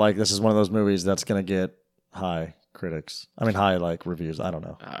just feel like this is one of those movies that's going to get high reviews. I don't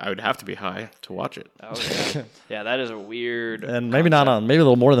know. I would have to be high to watch it. Oh, yeah. Yeah, that is a weird. And maybe not on, maybe a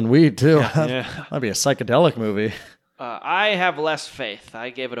little more than weed too. Yeah. Might be a psychedelic movie. I have less faith. I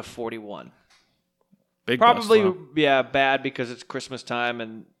gave it a 41. Big Probably, bust, yeah, bad because it's Christmas time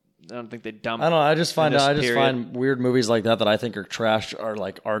and I don't think they dump. I don't know. I just find this I just period. find weird movies like that I think are trash are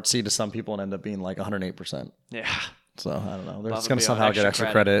like artsy to some people and end up being like 108%. Yeah. So I don't know. They're Love just to going be to on somehow get extra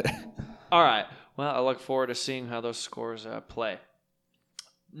extra credit. All right. Well, I look forward to seeing how those scores play.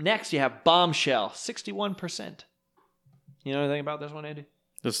 Next, you have Bombshell, 61%. You know anything about this one, Andy?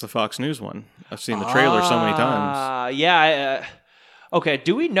 This is the Fox News one. I've seen the trailer so many times. Yeah. Okay,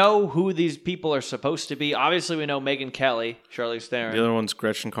 do we know who these people are supposed to be? Obviously, we know Megyn Kelly, Charlize Theron. The other one's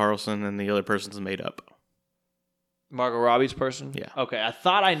Gretchen Carlson, and the other person's made up. Margot Robbie's person? Yeah. Okay, I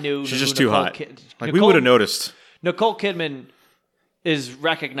thought I knew. She's who just too Nicole hot. Kid- We Nicole- would have noticed. Nicole Kidman is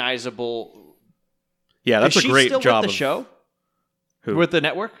recognizable. Yeah, that's is a great she still job with the of show? Who? With the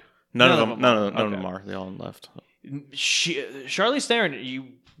network? None of them Okay. are. They all left. Charlize Theron, you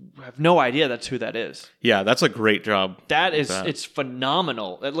have no idea that's who that is. Yeah, that's a great job. That is, that. it's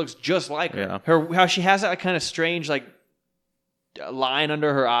phenomenal. It looks just like her. Yeah. How she has that kind of strange like line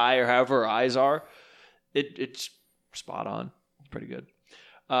under her eye, or however her eyes are. It's spot on. Pretty good.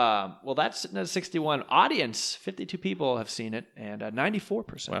 Well, that's sitting at 61. Audience, 52 people have seen it, and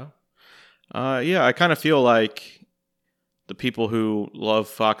 94%. Wow. Yeah, I kind of feel like the people who love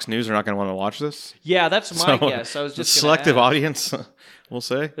Fox News are not going to want to watch this. Yeah, that's my guess. I was just gonna selective ask. audience, we'll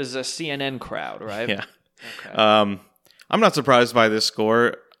say. This is a CNN crowd, right? Yeah. Okay. I'm not surprised by this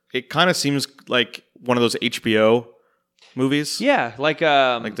score. It kind of seems like one of those HBO movies. Yeah, like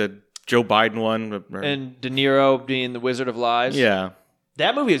the Joe Biden one. and De Niro being the Wizard of Lies. Yeah.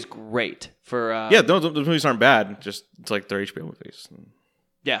 That movie is great for Yeah, those movies aren't bad. Just it's like they're HBO movies.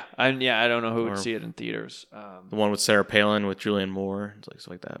 Yeah, I don't know who would Or- see it in theaters. The one with Sarah Palin with Julianne Moore, it's like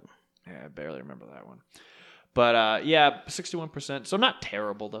stuff like that. Yeah, I barely remember that one. But yeah, 61%. So not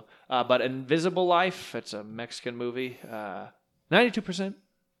terrible though. But Invisible Life, it's a Mexican movie. 92%.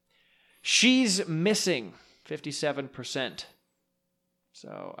 She's Missing, 57%.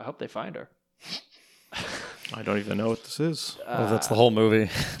 So I hope they find her. I don't even know what this is. Oh, that's the whole movie.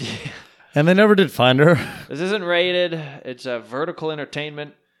 And they never did find her. This isn't rated. It's a vertical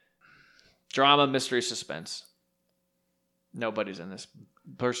entertainment, drama, mystery, suspense. Nobody's in this.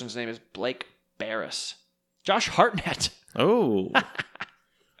 Person's name is Blake Barris. Josh Hartnett. Oh,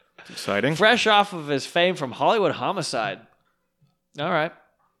 it's exciting. Fresh off of his fame from Hollywood Homicide. All right.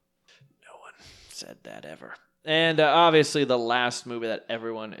 No one said that ever. And obviously the last movie that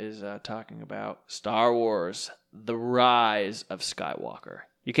everyone is talking about, Star Wars, The Rise of Skywalker.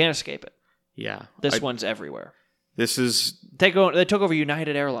 You can't escape it. Yeah, This one's everywhere. This is They took over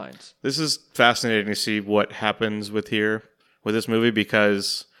United Airlines. This is fascinating to see what happens with this movie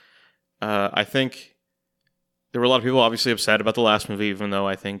because I think there were a lot of people obviously upset about the last movie, even though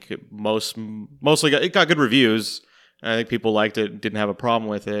I think it mostly got good reviews. And I think people liked it, didn't have a problem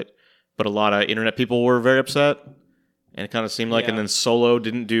with it, but a lot of internet people were very upset, and it kind of seemed like. Yeah. And then Solo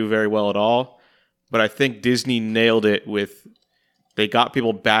didn't do very well at all, but I think Disney nailed it with. They got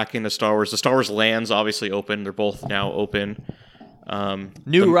people back into Star Wars. The Star Wars lands obviously open. They're both now open.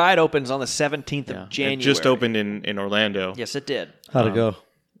 New ride opens on the 17th of January. It just opened in Orlando. Yes, it did. How'd it go?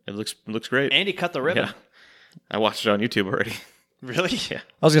 It looks great. Andy cut the ribbon. Yeah. I watched it on YouTube already. Really? Yeah.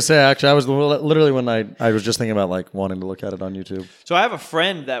 I was gonna say actually, I was literally when I was just thinking about like wanting to look at it on YouTube. So I have a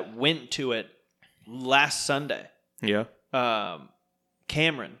friend that went to it last Sunday. Yeah.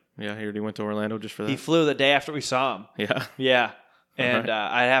 Cameron. Yeah, he already went to Orlando just for that. He flew the day after we saw him. Yeah. Yeah. And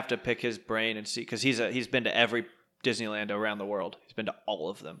Alright. I'd have to pick his brain and see, because he's been to every Disneyland around the world. He's been to all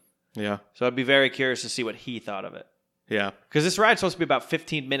of them. Yeah. So I'd be very curious to see what he thought of it. Yeah. Because this ride's supposed to be about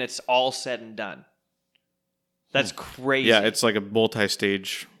 15 minutes, all said and done. That's crazy. Yeah, it's like a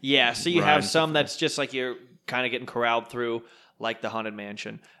multi-stage. Yeah, so you ride have and some that's just like you're kind of getting corralled through, like the Haunted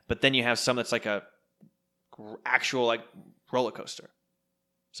Mansion. But then you have some that's like a actual like roller coaster.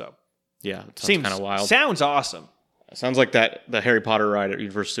 So Yeah, it seems kind of wild. Sounds awesome. Sounds like the Harry Potter ride at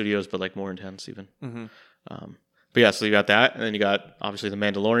Universal Studios, but like more intense even. Mm-hmm. But yeah, so you got that, and then you got obviously the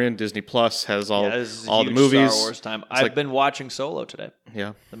Mandalorian. Disney Plus has all This is all the huge movies. Star Wars time. It's I've like- been watching Solo today.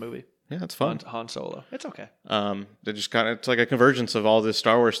 Yeah, The movie. yeah, it's fun. Han Solo. It's okay. They just kind of it's like a convergence of all this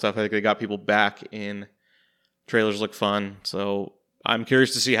Star Wars stuff. I think they got people back in. Trailers look fun, so I'm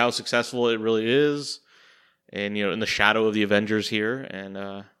curious to see how successful it really is, and in the shadow of the Avengers here,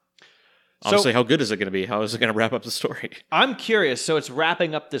 and obviously how good is it going to be? How is it going to wrap up the story? I'm curious. So it's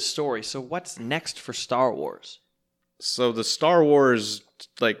wrapping up this story. So what's next for Star Wars? So the Star Wars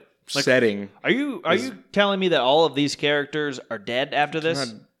setting Are you telling me that all of these characters are dead after this?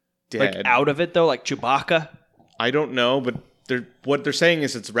 not dead. Like out of it though, like Chewbacca? I don't know, but what they're saying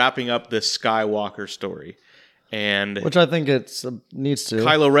is it's wrapping up the Skywalker story, and Which I think it needs to.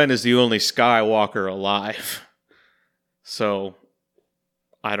 Kylo Ren is the only Skywalker alive. So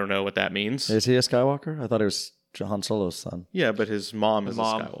I don't know what that means. Is he a Skywalker? I thought he was Han Solo's son. Yeah, but his mom is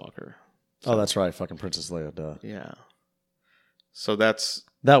mom. a Skywalker. Oh, that's right. Fucking Princess Leia. Duh. Yeah. So that's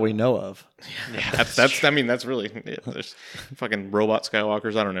That we know of. that's I mean that's really there's fucking robot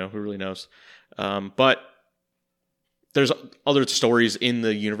Skywalkers. I don't know who really knows, but there's other stories in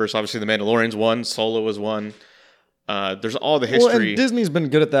the universe. Obviously, the Mandalorian's one, Solo was one. There's all the Well, history. and Disney's been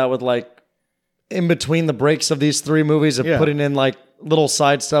good at that with like in between the breaks of these three movies of Yeah. putting in like little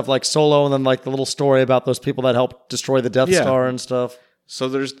side stuff like Solo and then like the little story about those people that helped destroy the Death Yeah. Star and stuff. So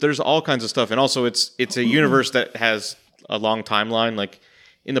there's all kinds of stuff, and also it's a universe that has a long timeline. Like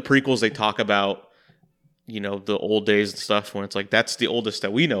in the prequels, they talk about the old days and stuff when it's like that's the oldest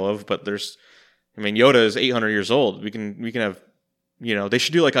that we know of, but Yoda is 800 years old. We can have, they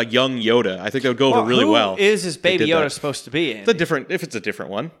should do like a young Yoda. I think that would go over really well. Who is this baby Yoda supposed to be? If it's a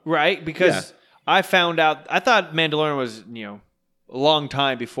different one, right? Because I found out, I thought Mandalorian was a long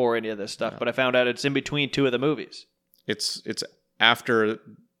time before any of this stuff, but I found out it's in between two of the movies. It's after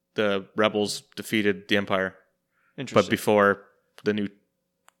the Rebels defeated the Empire, Interesting. but before the new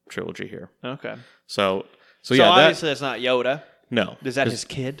trilogy here. Okay. So obviously that's not Yoda. No. Is that his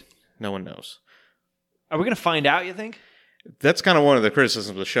kid? No one knows. Are we going to find out, you think? That's kind of one of the criticisms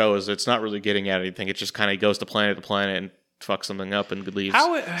of the show is it's not really getting at anything. It just kind of goes to planet and fucks something up and leaves.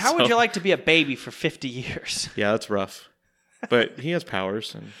 How would you like to be a baby for 50 years? Yeah, that's rough. But he has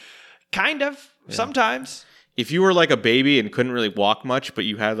powers. And kind of. Yeah. Sometimes. If you were like a baby and couldn't really walk much, but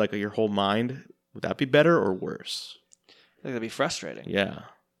you had like your whole mind, would that be better or worse? I think that'd be frustrating. Yeah.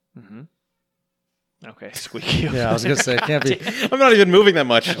 Mm-hmm. Okay, squeaky. Yeah, I was going to say, it can't be. I'm not even moving that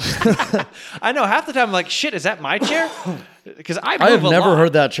much. I know. Half the time I'm like, shit, is that my chair? Because I have never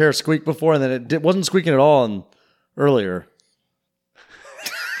heard that chair squeak before, and then it wasn't squeaking at all earlier.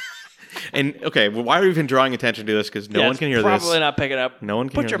 And, okay, well, why are we even drawing attention to this? Because no one can hear this. Probably not picking up. No one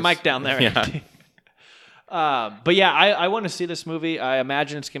can Put hear your mic down there, Andy. But yeah, I want to see this movie. I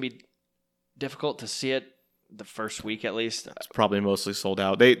imagine it's going to be difficult to see it the first week at least. It's probably mostly sold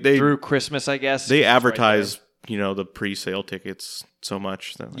out. They through Christmas, I guess. They advertise, the pre-sale tickets so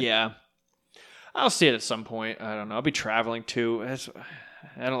much. That yeah. I'll see it at some point. I don't know. I'll be traveling too.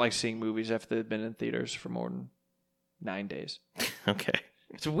 I don't like seeing movies after they've been in theaters for more than 9 days. Okay.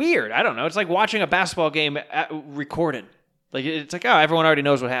 It's weird. I don't know. It's like watching a basketball game recorded. Like it's like, oh, everyone already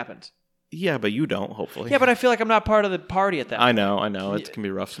knows what happens. Yeah, but you don't, hopefully. Yeah, but I feel like I'm not part of the party at that point. I know. It can be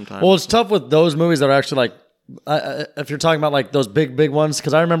rough sometimes. Well, it's tough with those movies that are actually like, if you're talking about like those big ones,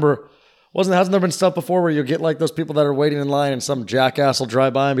 because I remember, hasn't there been stuff before where you get like those people that are waiting in line and some jackass will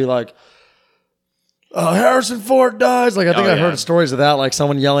drive by and be like, Harrison Ford dies. Like, I think I heard stories of that, like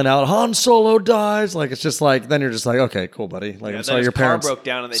someone yelling out, Han Solo dies. Like, it's just like, then you're just like, okay, cool, buddy. Like, I'm sorry your parents broke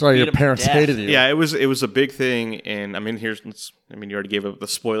down and they sorry beat your him to parents death. hated you. Yeah, it was a big thing, and you already gave up the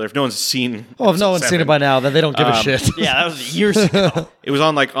spoiler. If no one's seen, if no one's seen it by now, then they don't give a shit. Yeah, that was years ago. It was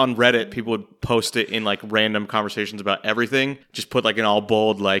on on Reddit. People would post it in like random conversations about everything. Just put like in all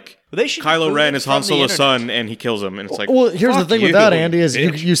bold like Kylo Ren is Han Solo's son, and he kills him. And it's like, well, here's the thing with that, Andy, is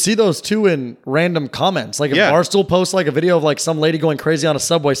bitch. you see those too in random comments. Like if Barstool posts like a video of like some lady going crazy on a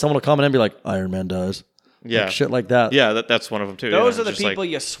subway, someone will comment and be like, Iron Man dies. Yeah, like, shit like that. Yeah, that's one of them too. Those are the people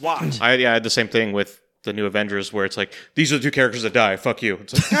you swat. I had the same thing with the new Avengers, where it's like, these are the two characters that die. Fuck you.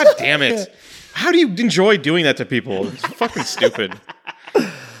 It's like, God damn it! How do you enjoy doing that to people? It's fucking stupid.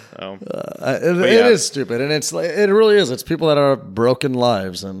 It is stupid, and it really is. It's people that are broken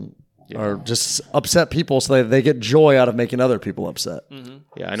lives and are just upset people, so they get joy out of making other people upset. Mm-hmm.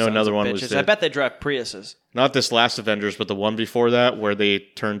 Yeah, I know another one was. I bet they drive Priuses. Not this last Avengers, but the one before that, where they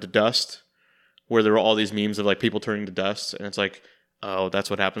turned to dust, where there were all these memes of like people turning to dust, and it's like, oh, that's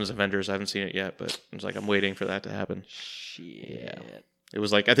what happens to Avengers. I haven't seen it yet, but it's like I'm waiting for that to happen. Shit. Yeah. It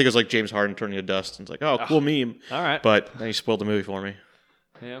was like, I think it was like James Harden turning to dust, and it's like, oh, cool meme. All right, but then he spoiled the movie for me.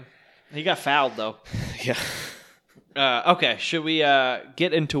 Yeah, he got fouled though. Yeah. Okay, should we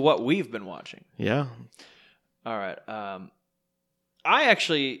get into what we've been watching? Yeah. All right.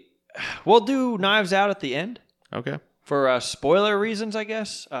 We'll do Knives Out at the end. Okay. For spoiler reasons, I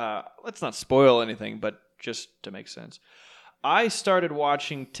guess. Let's not spoil anything, but just to make sense. I started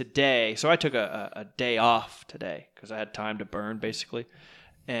watching today, so I took a day off today because I had time to burn, basically.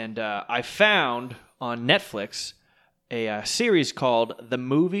 And I found on Netflix a series called The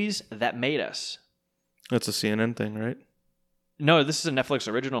Movies That Made Us. That's a CNN thing, right? No, this is a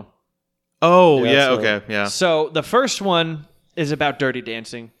Netflix original. Oh, okay, yeah. So the first one is about Dirty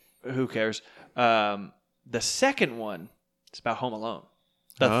Dancing. Who cares? The second one is about Home Alone.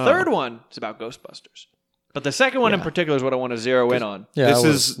 The third one is about Ghostbusters. But the second one in particular is what I want to zero in on. Yeah,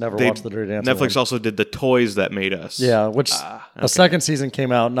 never watched the Dirty Dancing. Netflix also did The Toys That Made Us. Yeah, which a second season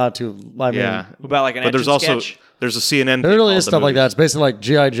came out not too. I mean, about like an but there's sketch. There's a CNN. There really is stuff like that. It's basically like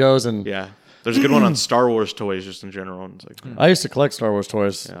G.I. Joes and There's a good one on Star Wars toys just in general. And it's like, I used to collect Star Wars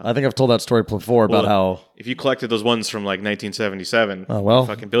toys. Yeah. I think I've told that story before about how if you collected those ones from like 1977,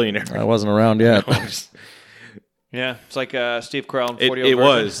 fucking billionaire. I wasn't around yet. Yeah, it's like Steve Carell and 40 It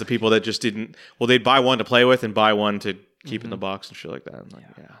was the people that just didn't. Well, they'd buy one to play with and buy one to keep in the box and shit like that. And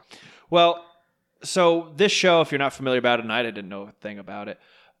Well, so this show, if you're not familiar about it, and I didn't know a thing about it,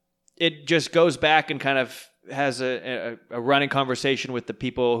 it just goes back and kind of has a running conversation with the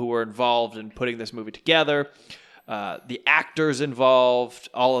people who were involved in putting this movie together, the actors involved,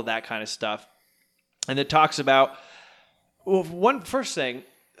 all of that kind of stuff. And it talks about one first thing.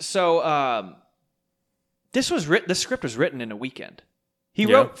 So this script was written in a weekend. He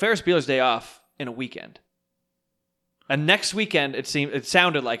wrote Ferris Bueller's Day Off in a weekend. And next weekend, it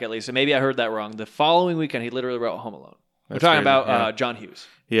sounded like, at least, and maybe I heard that wrong. The following weekend, he literally wrote Home Alone. We're talking about John Hughes.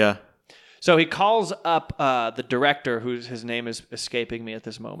 Yeah. So he calls up the director, his name is escaping me at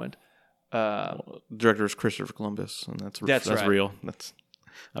this moment. Director is Christopher Columbus, and that's right. real.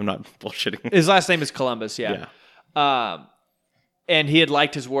 I'm not bullshitting. His last name is Columbus, yeah. And he had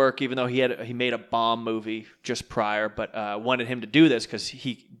liked his work, even though he made a bomb movie just prior, but wanted him to do this because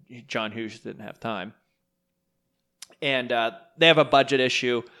John Hughes didn't have time. And they have a budget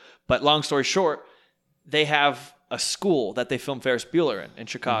issue, but long story short, they have a school that they filmed Ferris Bueller in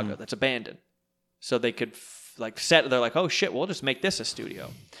Chicago that's abandoned. So they could they're like, oh shit, we'll just make this a studio.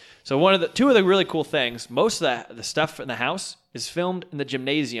 So two of the really cool things, most of the stuff in the house is filmed in the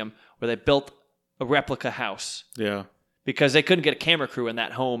gymnasium where they built a replica house. Yeah. Because they couldn't get a camera crew in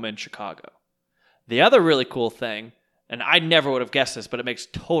that home in Chicago. The other really cool thing, and I never would have guessed this, but it makes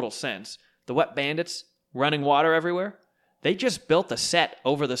total sense. The Wet Bandits running water everywhere, they just built a set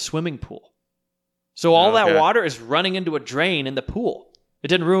over the swimming pool. So all that water is running into a drain in the pool. It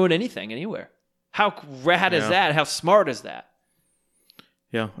didn't ruin anything anywhere. How rad is that? How smart is that?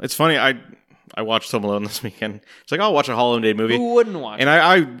 Yeah, it's funny. I watched Home Alone this weekend. It's like, I'll watch a Holiday movie. Who wouldn't watch it? And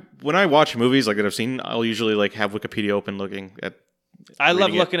I when I watch movies like that I've seen, I'll usually have Wikipedia open looking at. I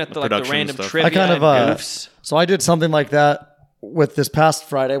love looking at the random trivia I kind of and goofs. So I did something like that with this past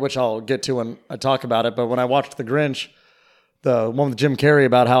Friday, which I'll get to when I talk about it. But when I watched The Grinch, the one with Jim Carrey,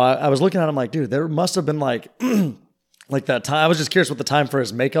 about how I was looking at him like, dude, there must have been like that time. I was just curious what the time for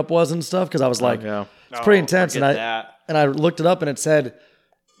his makeup was and stuff, because I was like, it's pretty intense. And I looked it up, and it said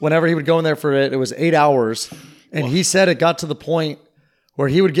whenever he would go in there for it, it was 8 hours. And he said it got to the point where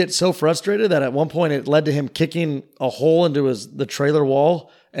he would get so frustrated that at one point it led to him kicking a hole into the trailer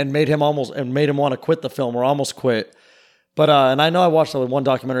wall and made him want to quit the film, or almost quit. But and I know I watched one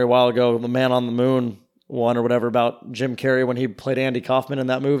documentary a while ago, the Man on the Moon one or whatever, about Jim Carrey when he played Andy Kaufman in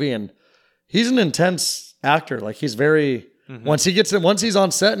that movie, and he's an intense actor. Like, he's very once he's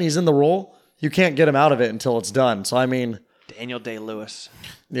on set and he's in the role, you can't get him out of it until it's done. So I mean, Daniel Day-Lewis.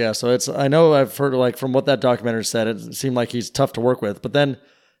 Yeah, so I know I've heard from what that documentary said, it seemed like he's tough to work with. But then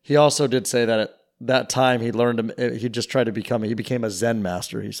he also did say that at that time he learned he just tried to he became a Zen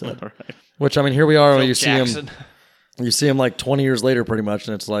master, he said. Right. Which, I mean, here we are when you see him like 20 years later pretty much,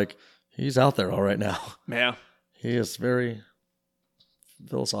 and it's like, he's out there all right now. Yeah. He is very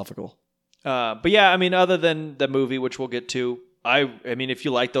philosophical. But yeah, I mean, other than the movie, which we'll get to, I mean, if you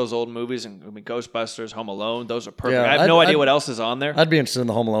like those old movies, and Ghostbusters, Home Alone, those are perfect. Yeah, I have no idea what else is on there. I'd be interested in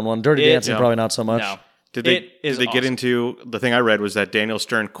the Home Alone one. Dirty Dancing, probably not so much. No. Did they get into, the thing I read was that Daniel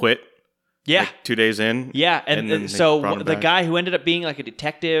Stern quit? Yeah. 2 days in? Yeah, and so the guy who ended up being like a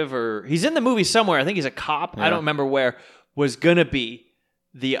detective, or he's in the movie somewhere, I think he's a cop, I don't remember where, was going to be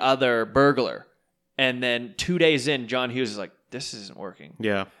the other burglar. And then 2 days in, John Hughes is like, this isn't working.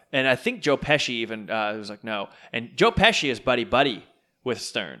 Yeah. And I think Joe Pesci even was like, no. And Joe Pesci is buddy with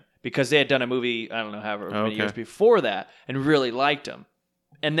Stern, because they had done a movie, I don't know, however many years before that, and really liked him.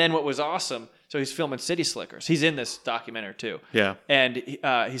 And then what was awesome, so he's filming City Slickers. He's in this documentary too. Yeah. And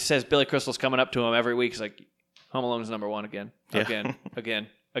he says Billy Crystal's coming up to him every week. He's like, Home Alone is number one again, for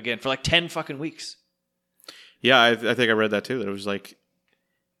like 10 fucking weeks. Yeah, I think I read that too, that it was like,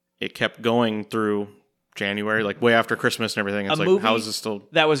 it kept going through January, like way after Christmas and everything. It's like, how is this still?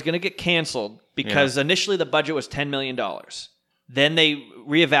 That was going to get canceled because initially the budget was $10 million. Then they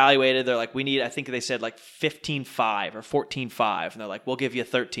reevaluated. They're like, we need, I think they said like 15.5 or 14.5. And they're like, we'll give you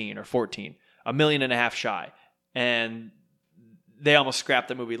 13 or 14, $1.5 million shy. And they almost scrapped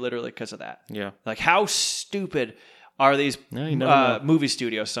the movie literally because of that. Yeah. Like, how stupid are these movie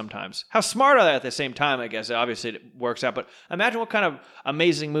studios sometimes? How smart are they at the same time, I guess? Obviously it works out, but imagine what kind of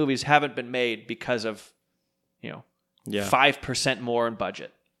amazing movies haven't been made because of, 5% more in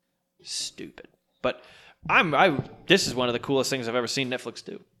budget. Stupid. But this is one of the coolest things I've ever seen Netflix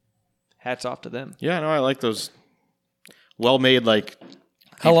do. Hats off to them. Yeah, no, I like those well-made, like,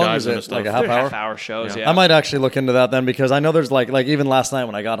 how long is it? Like a half hour? Half-hour shows, yeah. I might actually look into that then, because I know there's like even last night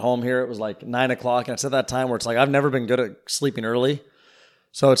when I got home here, it was like 9 o'clock, and it's at that time where it's like I've never been good at sleeping early.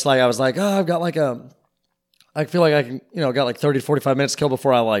 So it's like I was like, I've got like I feel like I can, got like 30 to 45 minutes to kill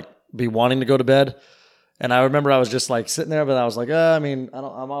before I like be wanting to go to bed. And I remember I was just like sitting there, but I was like, I'm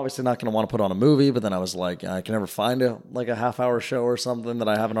obviously not going to want to put on a movie. But then I was like, I can never find a half-hour show or something that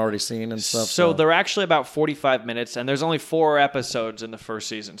I haven't already seen and stuff. So they're actually about 45 minutes, and there's only 4 episodes in the first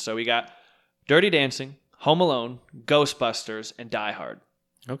season. So we got Dirty Dancing, Home Alone, Ghostbusters, and Die Hard.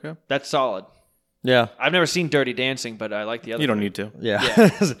 Okay. That's solid. Yeah. I've never seen Dirty Dancing, but I like the other. You don't need to. Yeah.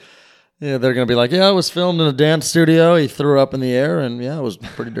 Yeah, they're going to be like, yeah, it was filmed in a dance studio. He threw up in the air, and yeah, it was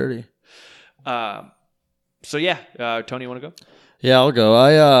pretty dirty. So yeah, Tony, you want to go? Yeah, I'll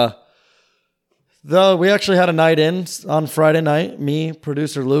go. We actually had a night in on Friday night, me,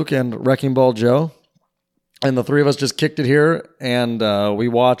 producer Luke, and Wrecking Ball Joe. And the three of us just kicked it here, and we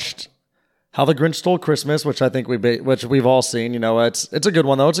watched How the Grinch Stole Christmas, which I think which we've all seen. You know, it's a good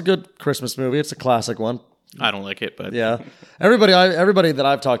one, though. It's a good Christmas movie. It's a classic one. I don't like it, but Yeah. Everybody that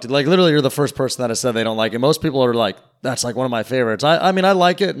I've talked to, like literally you're the first person that has said they don't like it. Most people are like, that's like one of my favorites. I mean, I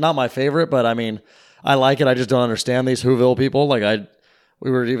like it. Not my favorite, but I mean, I like it. I just don't understand these Whoville people. Like we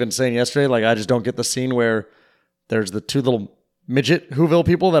were even saying yesterday, like I just don't get the scene where there's the two little midget Whoville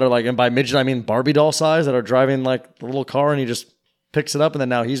people that are like, and by midget, I mean Barbie doll size, that are driving like the little car and he just picks it up and then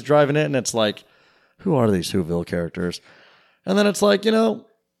now he's driving it. And it's like, who are these Whoville characters? And then it's like, you know,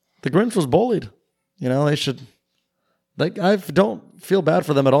 the Grinch was bullied. You know, they should. I don't feel bad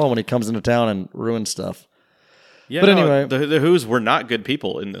for them at all when he comes into town and ruins stuff. yeah. But no, anyway. the Who's were not good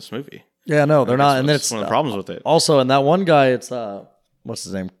people in this movie. Yeah, no, they're not. And then That's it's one of the problems with it. also, and that one guy, it's what's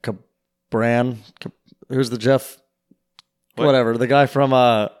his name? Cabran. Who's the Jeff? What? Whatever, the guy from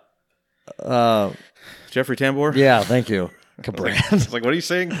Jeffrey Tambor. Yeah, thank you. Cabran. It's like, what are you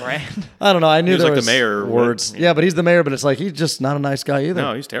saying? Brand. I don't know. I knew He was there like the was mayor or what? words. Yeah, but he's the mayor. But it's like he's just not a nice guy either.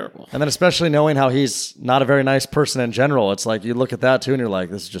 No, he's terrible. And then especially knowing how he's not a very nice person in general, it's like you look at that too, and you're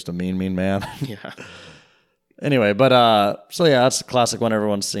like, this is just a mean man. Yeah. Anyway, but so yeah, that's a classic one.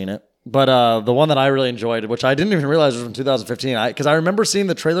 Everyone's seen it. But the one that I really enjoyed, which I didn't even realize was from 2015, because I remember seeing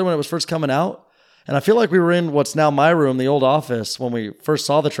the trailer when it was first coming out, and I feel like we were in what's now my room, the old office, when we first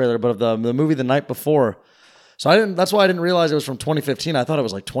saw the trailer, but of the movie the night before. So that's why I didn't realize it was from 2015. I thought it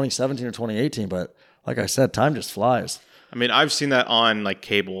was like 2017 or 2018, but like I said, time just flies. I mean, I've seen that on like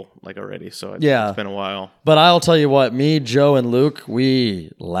cable like already, so it's been a while. But I'll tell you what, me, Joe, and Luke,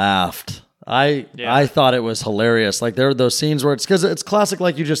 we laughed. I thought it was hilarious. Like there are those scenes where because it's classic,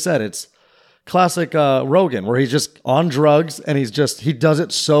 like you just said, it's classic Rogan, where he's just on drugs and he does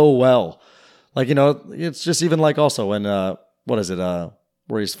it so well. Like, you know, it's just even like also when what is it?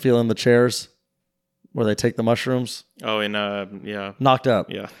 Where he's feeling the chairs, where they take the mushrooms. Oh, and yeah, Knocked Up.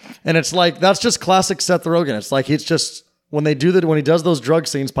 yeah. And it's like that's just classic Seth Rogen. It's like he's just when he does those drug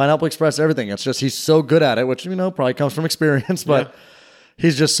scenes, Pineapple Express, everything. It's just he's so good at it, which you know probably comes from experience, but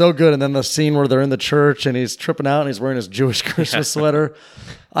he's just so good. And then the scene where they're in the church and he's tripping out and he's wearing his Jewish Christmas sweater.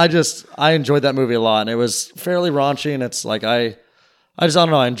 I enjoyed that movie a lot, and it was fairly raunchy. And it's like I don't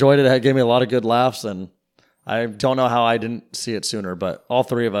know. I enjoyed it. It gave me a lot of good laughs, and I don't know how I didn't see it sooner. But all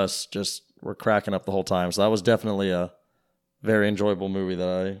three of us just were cracking up the whole time. So that was definitely a very enjoyable movie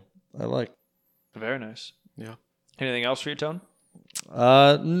that I liked. Very nice. Yeah. Anything else for you, Tone?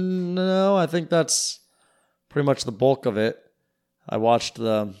 No, I think that's pretty much the bulk of it. I watched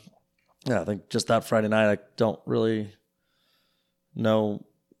I think just that Friday night. I don't really know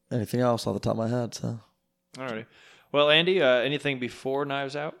anything else off the top of my head. So, Alrighty. Well, Andy, anything before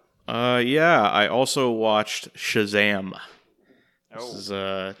Knives Out? Yeah. I also watched Shazam. Oh, This is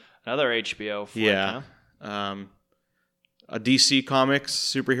another HBO flick, yeah, huh? a DC Comics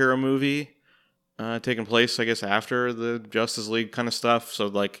superhero movie taking place, I guess, after the Justice League kind of stuff. So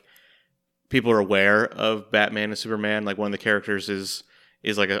like people are aware of Batman and Superman. Like one of the characters is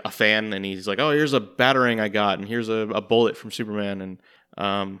like a fan, and he's like, "Oh, here's a batarang I got, and here's a bullet from Superman." And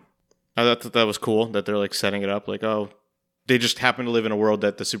I thought that was cool that they're like setting it up, like, oh, they just happen to live in a world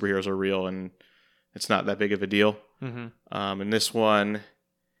that the superheroes are real, and it's not that big of a deal. Mm-hmm. In this one,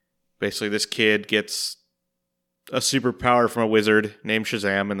 basically, this kid gets a superpower from a wizard named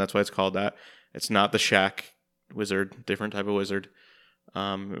Shazam, and that's why it's called that. It's not the Shaq wizard, different type of wizard.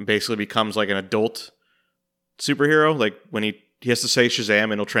 It basically becomes like an adult superhero. Like when he has to say Shazam,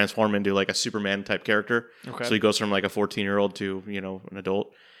 and he'll transform into like a Superman type character. Okay. So he goes from like a 14-year-old to, you know, an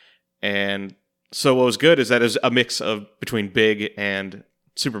adult. And so what was good is that it's a mix of between Big and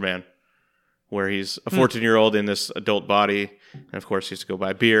Superman, where he's a 14-year-old in this adult body, and of course he has to go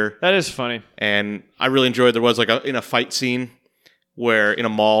buy beer. That is funny. And I really enjoyed there was like in a fight scene where in a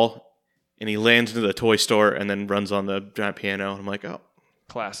mall, and he lands into the toy store and then runs on the giant piano. And I'm like, oh,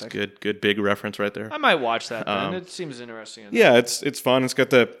 Classic. good big reference right there. I might watch that then. It seems interesting. Yeah, it's fun. It's got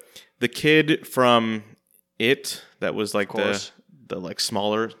the kid from It that was like the like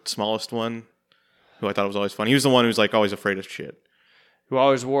smallest one, who I thought was always fun. He was the one who's like always afraid of shit. Who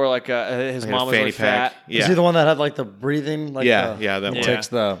always wore like his Like mom a was fanny like pack. fat. is Yeah, he the one that had like the breathing? Like yeah, It that one. Yeah. takes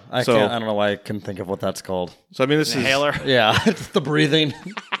the. I don't know why I couldn't think of what that's called. So I mean, this is Inhaler. Yeah, it's the breathing.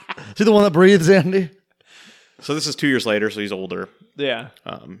 Is he the one that breathes, Andy? So this is 2 years later, so he's older. Yeah.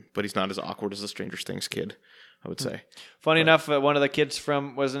 But he's not as awkward as the Stranger Things kid, I would say. Funny enough, one of the kids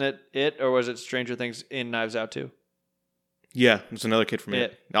from, wasn't it or was it Stranger Things in Knives Out too? Yeah, there's another kid from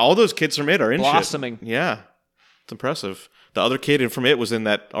It. Now, all those kids from It are in Blossoming. shit. Yeah. It's impressive. The other kid from It was in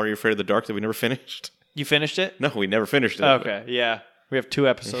that Are You Afraid of the Dark that we never finished. You finished it? No, we never finished it. Okay, yeah. We have 2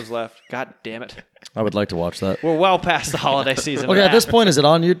 episodes left. God damn it. I would like to watch that. We're well past the holiday season. Okay, at this point, is it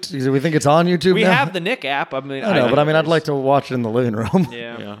on YouTube? Do we think it's on YouTube we now? have the Nick app. I mean, I know, but I mean, I'd like to watch it in the living room.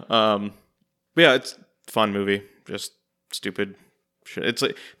 Yeah. Yeah. But yeah, it's a fun movie. Just stupid shit. It's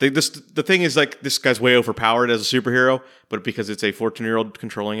like the thing is like this guy's way overpowered as a superhero, but because it's a 14-year-old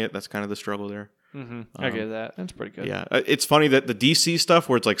controlling it, that's kind of the struggle there. Mm-hmm. I get that. That's pretty good. Yeah, it's funny that the DC stuff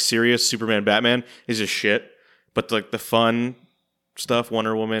where it's like serious Superman, Batman is just shit, but like the fun stuff,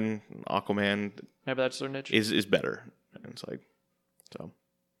 Wonder Woman, Aquaman, Maybe that's their niche. is better. And it's like, so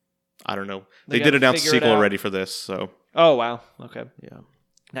I don't know. They They did gotta announce a figure it sequel out. already for this, so Oh, wow. Okay. yeah.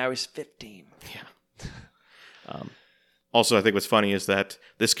 Now he's 15. Also, I think what's funny is that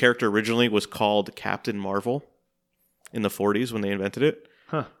this character originally was called Captain Marvel in the 40s when they invented it.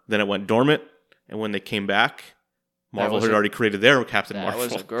 Huh. Then it went dormant, and when they came back, Marvel was had a- already created their Captain That Marvel.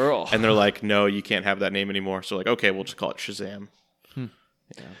 was a girl. And they're like, no, you can't have that name anymore. So like, okay, we'll just call it Shazam.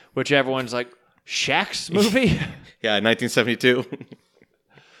 Which everyone's like, Shaq's movie? Yeah, 1972.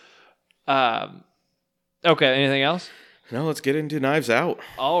 Okay, anything else? Now let's get into Knives Out.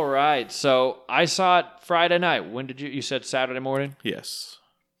 All right. So I saw it Friday night. When did you said Saturday morning? Yes.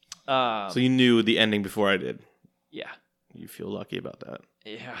 So So you knew the ending before I did. yeah. You feel lucky about that.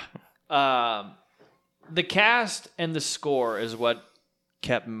 Yeah. The cast and the score is what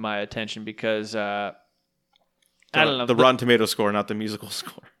kept my attention because I don't know. The Rotten Tomato score, not the musical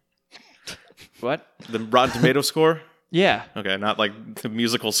score. What? The Rotten Tomato score? Yeah. Okay, not like the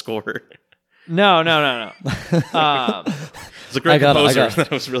musical score. No. It's a great I got composer it.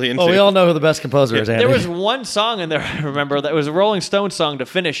 that I was really into. Oh, we all know who the best composer is, Andy. There was one song in there, I remember, that was a Rolling Stones song to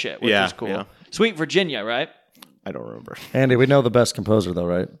finish it, which Yeah, was cool. yeah. Sweet Virginia, right? I don't remember. Andy, we know the best composer, though,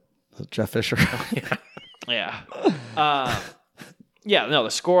 right? Jeff Fisher. Yeah. Yeah, no,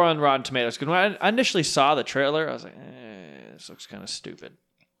 the score on Rotten Tomatoes. Because when I initially saw the trailer, I was like, this looks kind of stupid.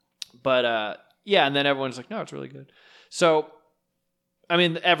 But, yeah, and then everyone's like, no, it's really good. So, I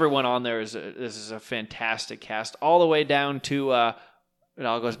mean, everyone on there this is a fantastic cast, all the way down to, it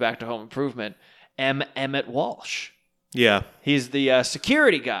all goes back to Home Improvement, Emmett Walsh. Yeah. He's the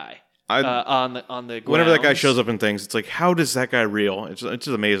security guy on the Whenever that guy grounds. shows up in things, it's like, how does that guy reel? It's just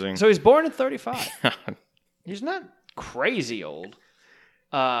amazing. So he's born in 35. He's not crazy old.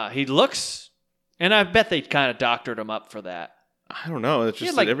 He looks, and I bet they kind of doctored him up for that. I don't know. It's He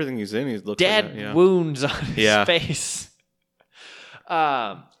just had, like, that everything he's in, he looks Dead like that. Yeah. wounds on his Yeah. face.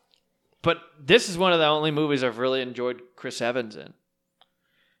 But this is one of the only movies I've really enjoyed Chris Evans in.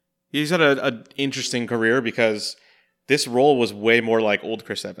 He's had an interesting career because this role was way more like old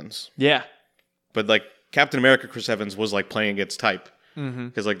Chris Evans. Yeah. But like Captain America Chris Evans was like playing against type. Mm-hmm.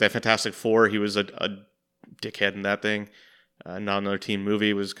 Because like that Fantastic Four, he was a dickhead in that thing. Not Another Teen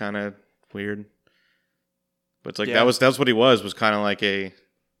Movie was kind of weird. But it's like Yeah. that's what he was kind of like a,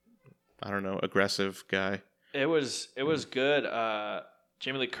 I don't know, aggressive guy. It was good.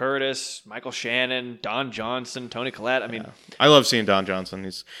 Jamie Lee Curtis, Michael Shannon, Don Johnson, Toni Collette. I mean, I love seeing Don Johnson.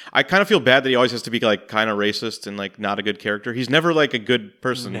 I kind of feel bad that he always has to be like kind of racist and like not a good character. He's never like a good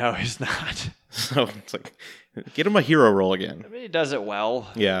person. no, he's not. So it's like, get him a hero role again. I mean, he does it well.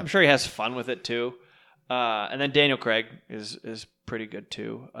 Yeah. I'm sure he has fun with it too. And then Daniel Craig is pretty good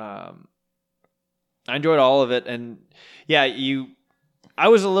too. I enjoyed all of it, and yeah, I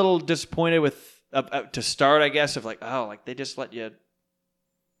was a little disappointed with to start, I guess, of like, they just let you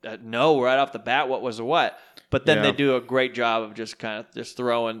know right off the bat what was what. But then Yeah. they do a great job of just kind of just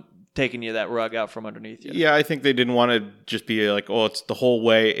taking you that rug out from underneath you. Yeah, I think they didn't want to just be like, oh, it's the whole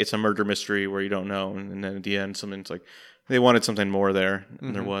way. It's a murder mystery where you don't know, and then at the end, something's like they wanted something more there,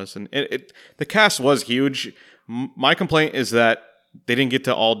 and there was. And the cast was huge. My complaint is that they didn't get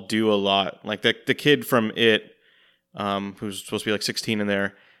to all do a lot. Like the kid from It, who's supposed to be like 16 in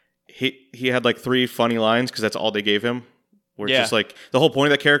there, he had like 3 funny lines because that's all they gave him. Where it's Yeah. just like the whole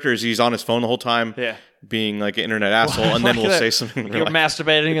point of that character is he's on his phone the whole time, Yeah. being like an internet asshole, and then Look we'll at say that. something. You're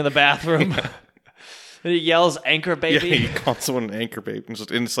masturbating in the bathroom. And he yells, "Anchor baby." Yeah, he calls someone an anchor babe, and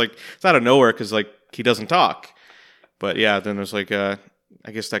it's like it's out of nowhere because like he doesn't talk. But yeah, then there's like I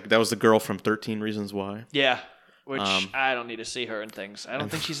guess that was the girl from 13 Reasons Why, Yeah, which I don't need to see her in things. I don't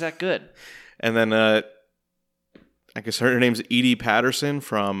think she's that good. and then I guess her name's Edie Patterson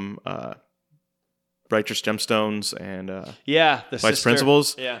from Righteous Gemstones and Yeah, the Vice sister.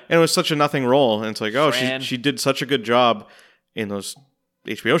 Principals. Yeah. And it was such a nothing role. And it's like, oh, Fran. she did such a good job in those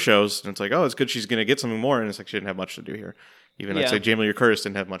HBO shows. And it's like, oh, it's good she's going to get something more. And it's like, she didn't have much to do here. Even Yeah. I'd say Jamie Lee Curtis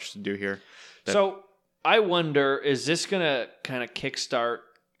didn't have much to do here. So I wonder, is this going to kind of kickstart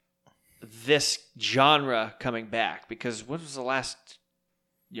this genre coming back? Because what was the last,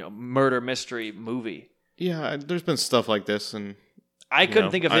 murder mystery movie? Yeah, there's been stuff like this. And I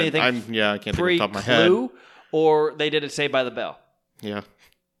couldn't think of anything I can't think off the top of my head. pre-Clue, or they did it Saved by the Bell, Yeah.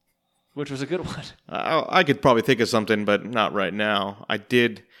 which was a good one. I could probably think of something, but not right now. I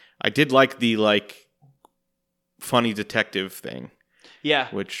did like the funny detective thing. Yeah,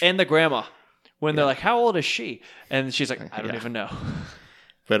 Which- and the grandma. When they're like, how old is she? And she's like, I don't Yeah. even know.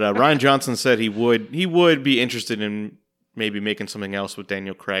 But Ryan Johnson said he would be interested in maybe making something else with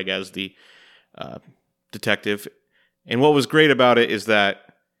Daniel Craig as the detective. And what was great about it is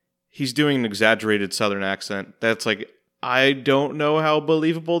that he's doing an exaggerated Southern accent. That's like, I don't know how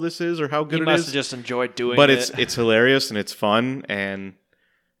believable this is or how good He it must is. have just enjoyed doing But it. it's hilarious and it's fun, and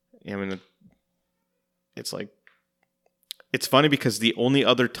I mean, it's like, it's funny because the only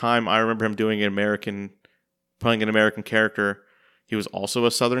other time I remember him playing an American character, he was also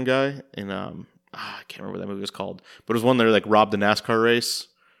a Southern guy in I can't remember what that movie was called, but it was one that like robbed a NASCAR race.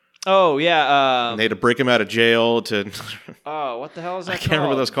 Oh yeah. And they had to break him out of jail to. Oh, what the hell is that? I can't remember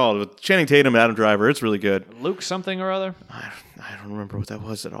what that's called. With Channing Tatum and Adam Driver, it's really good. Luke something or other. I don't remember what that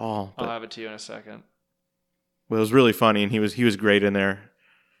was at all. I'll But have it to you in a second. it was really funny, and he was great in there.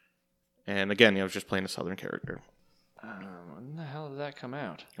 And again, I was just playing a Southern character. When the hell did that come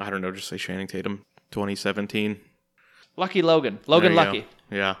out? I don't know, just say Channing Tatum, 2017. Lucky Logan. There Logan you Lucky. go.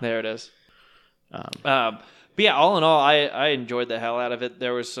 Yeah. There it is. But yeah, all in all, I enjoyed the hell out of it.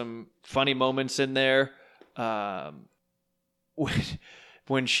 There was some funny moments in there.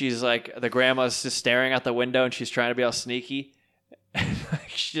 When she's like, the grandma's just staring out the window and she's trying to be all sneaky.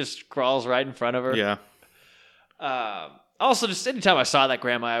 She just crawls right in front of her. Yeah. Also, just anytime I saw that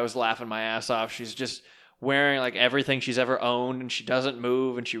grandma, I was laughing my ass off. She's just wearing like everything she's ever owned, and she doesn't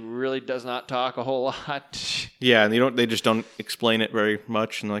move, and she really does not talk a whole lot. Yeah, and they just don't explain it very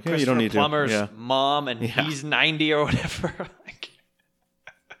much, and like, hey, you don't need Plummer's to. Yeah. mom, and he's 90 or whatever.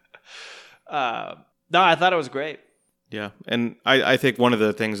 No, I thought it was great. Yeah, and I think one of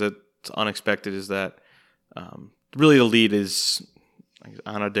the things that's unexpected is that really the lead is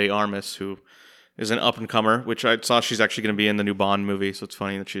Ana de Armas, who is an up-and-comer, which I saw she's actually going to be in the new Bond movie, so it's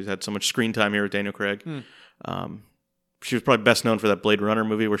funny that she's had so much screen time here with Daniel Craig. She was probably best known for that Blade Runner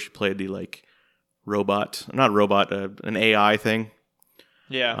movie where she played the an AI thing.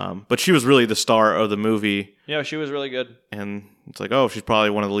 Yeah. But she was really the star of the movie, Yeah, she was really good. and it's like, oh, she's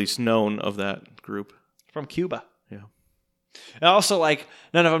probably one of the least known of that group. From Cuba. Yeah. And also, like,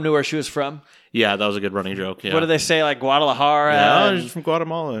 none of them knew where she was from. Yeah, that was a good running joke. Yeah. What did they say? Like, Guadalajara? Yeah, and she's from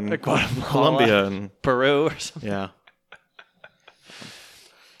Guatemala and Guatemala, Colombia and Peru or something. yeah.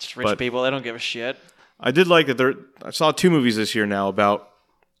 Just rich But- people. They don't give a shit. I did like that I saw 2 movies this year now about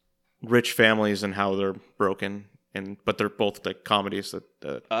rich families and how they're broken, but they're both like comedies.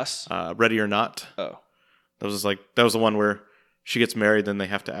 That Us? Ready or Not. Oh. That was the one where she gets married, then they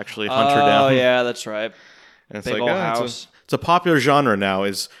have to actually hunt her down. Oh, yeah, that's right. And it's Big like old it's house. it's a popular genre now.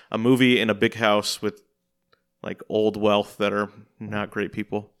 Is a movie in a big house with like old wealth that are not great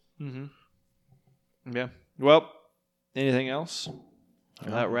people. Yeah. Well, anything else?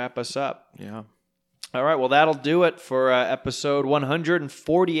 That wrap us up. Yeah. All right. Well, that'll do it for episode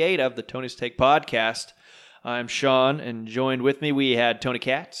 148 of the Tony's Take podcast. I'm Sean, and joined with me we had Tony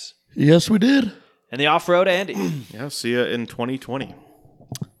Katz Yes, we did. and the off-road Andy. Yeah. See ya in 2020.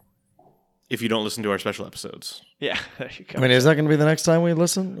 If you don't listen to our special episodes. Yeah, there you go. I mean, is that going to be the next time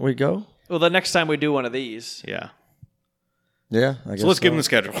we go? Well, the next time we do one of these. Yeah. Yeah, I guess So let's give them the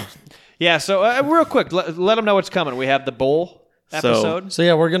schedule. Yeah, so real quick, let them know what's coming. We have the bowl episode. So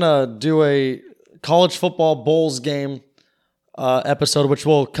yeah, we're gonna do a college football bowls game episode, which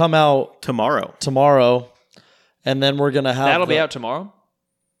will come out tomorrow, and then we're gonna have That'll be out tomorrow?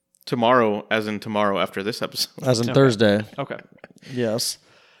 Tomorrow, as in tomorrow after this episode. as in Thursday. Okay. Yes,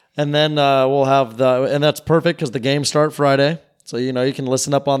 and then we'll have and that's perfect because the games start Friday, so you can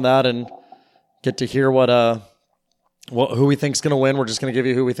listen up on that and get to hear who we think's gonna win. We're just gonna give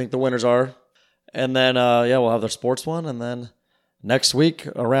you who we think the winners are, and then we'll have the sports one, and then next week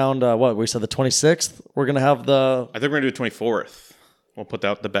around we said the 26th, we're gonna have I think we're going to do 24th. We'll put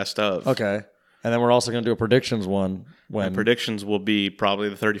out the best of. okay, and then we're also gonna do a predictions one when Predictions will be probably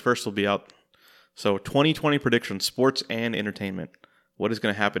the 31st will be out. So 2020 predictions, sports and entertainment. What is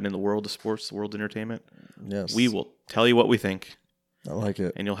going to happen in the world of sports, the world of entertainment? yes, We will tell you what we think. I like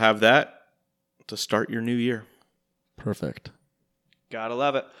it. And you'll have that to start your new year. Perfect. Gotta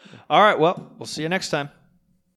love it. All right, well, we'll see you next time.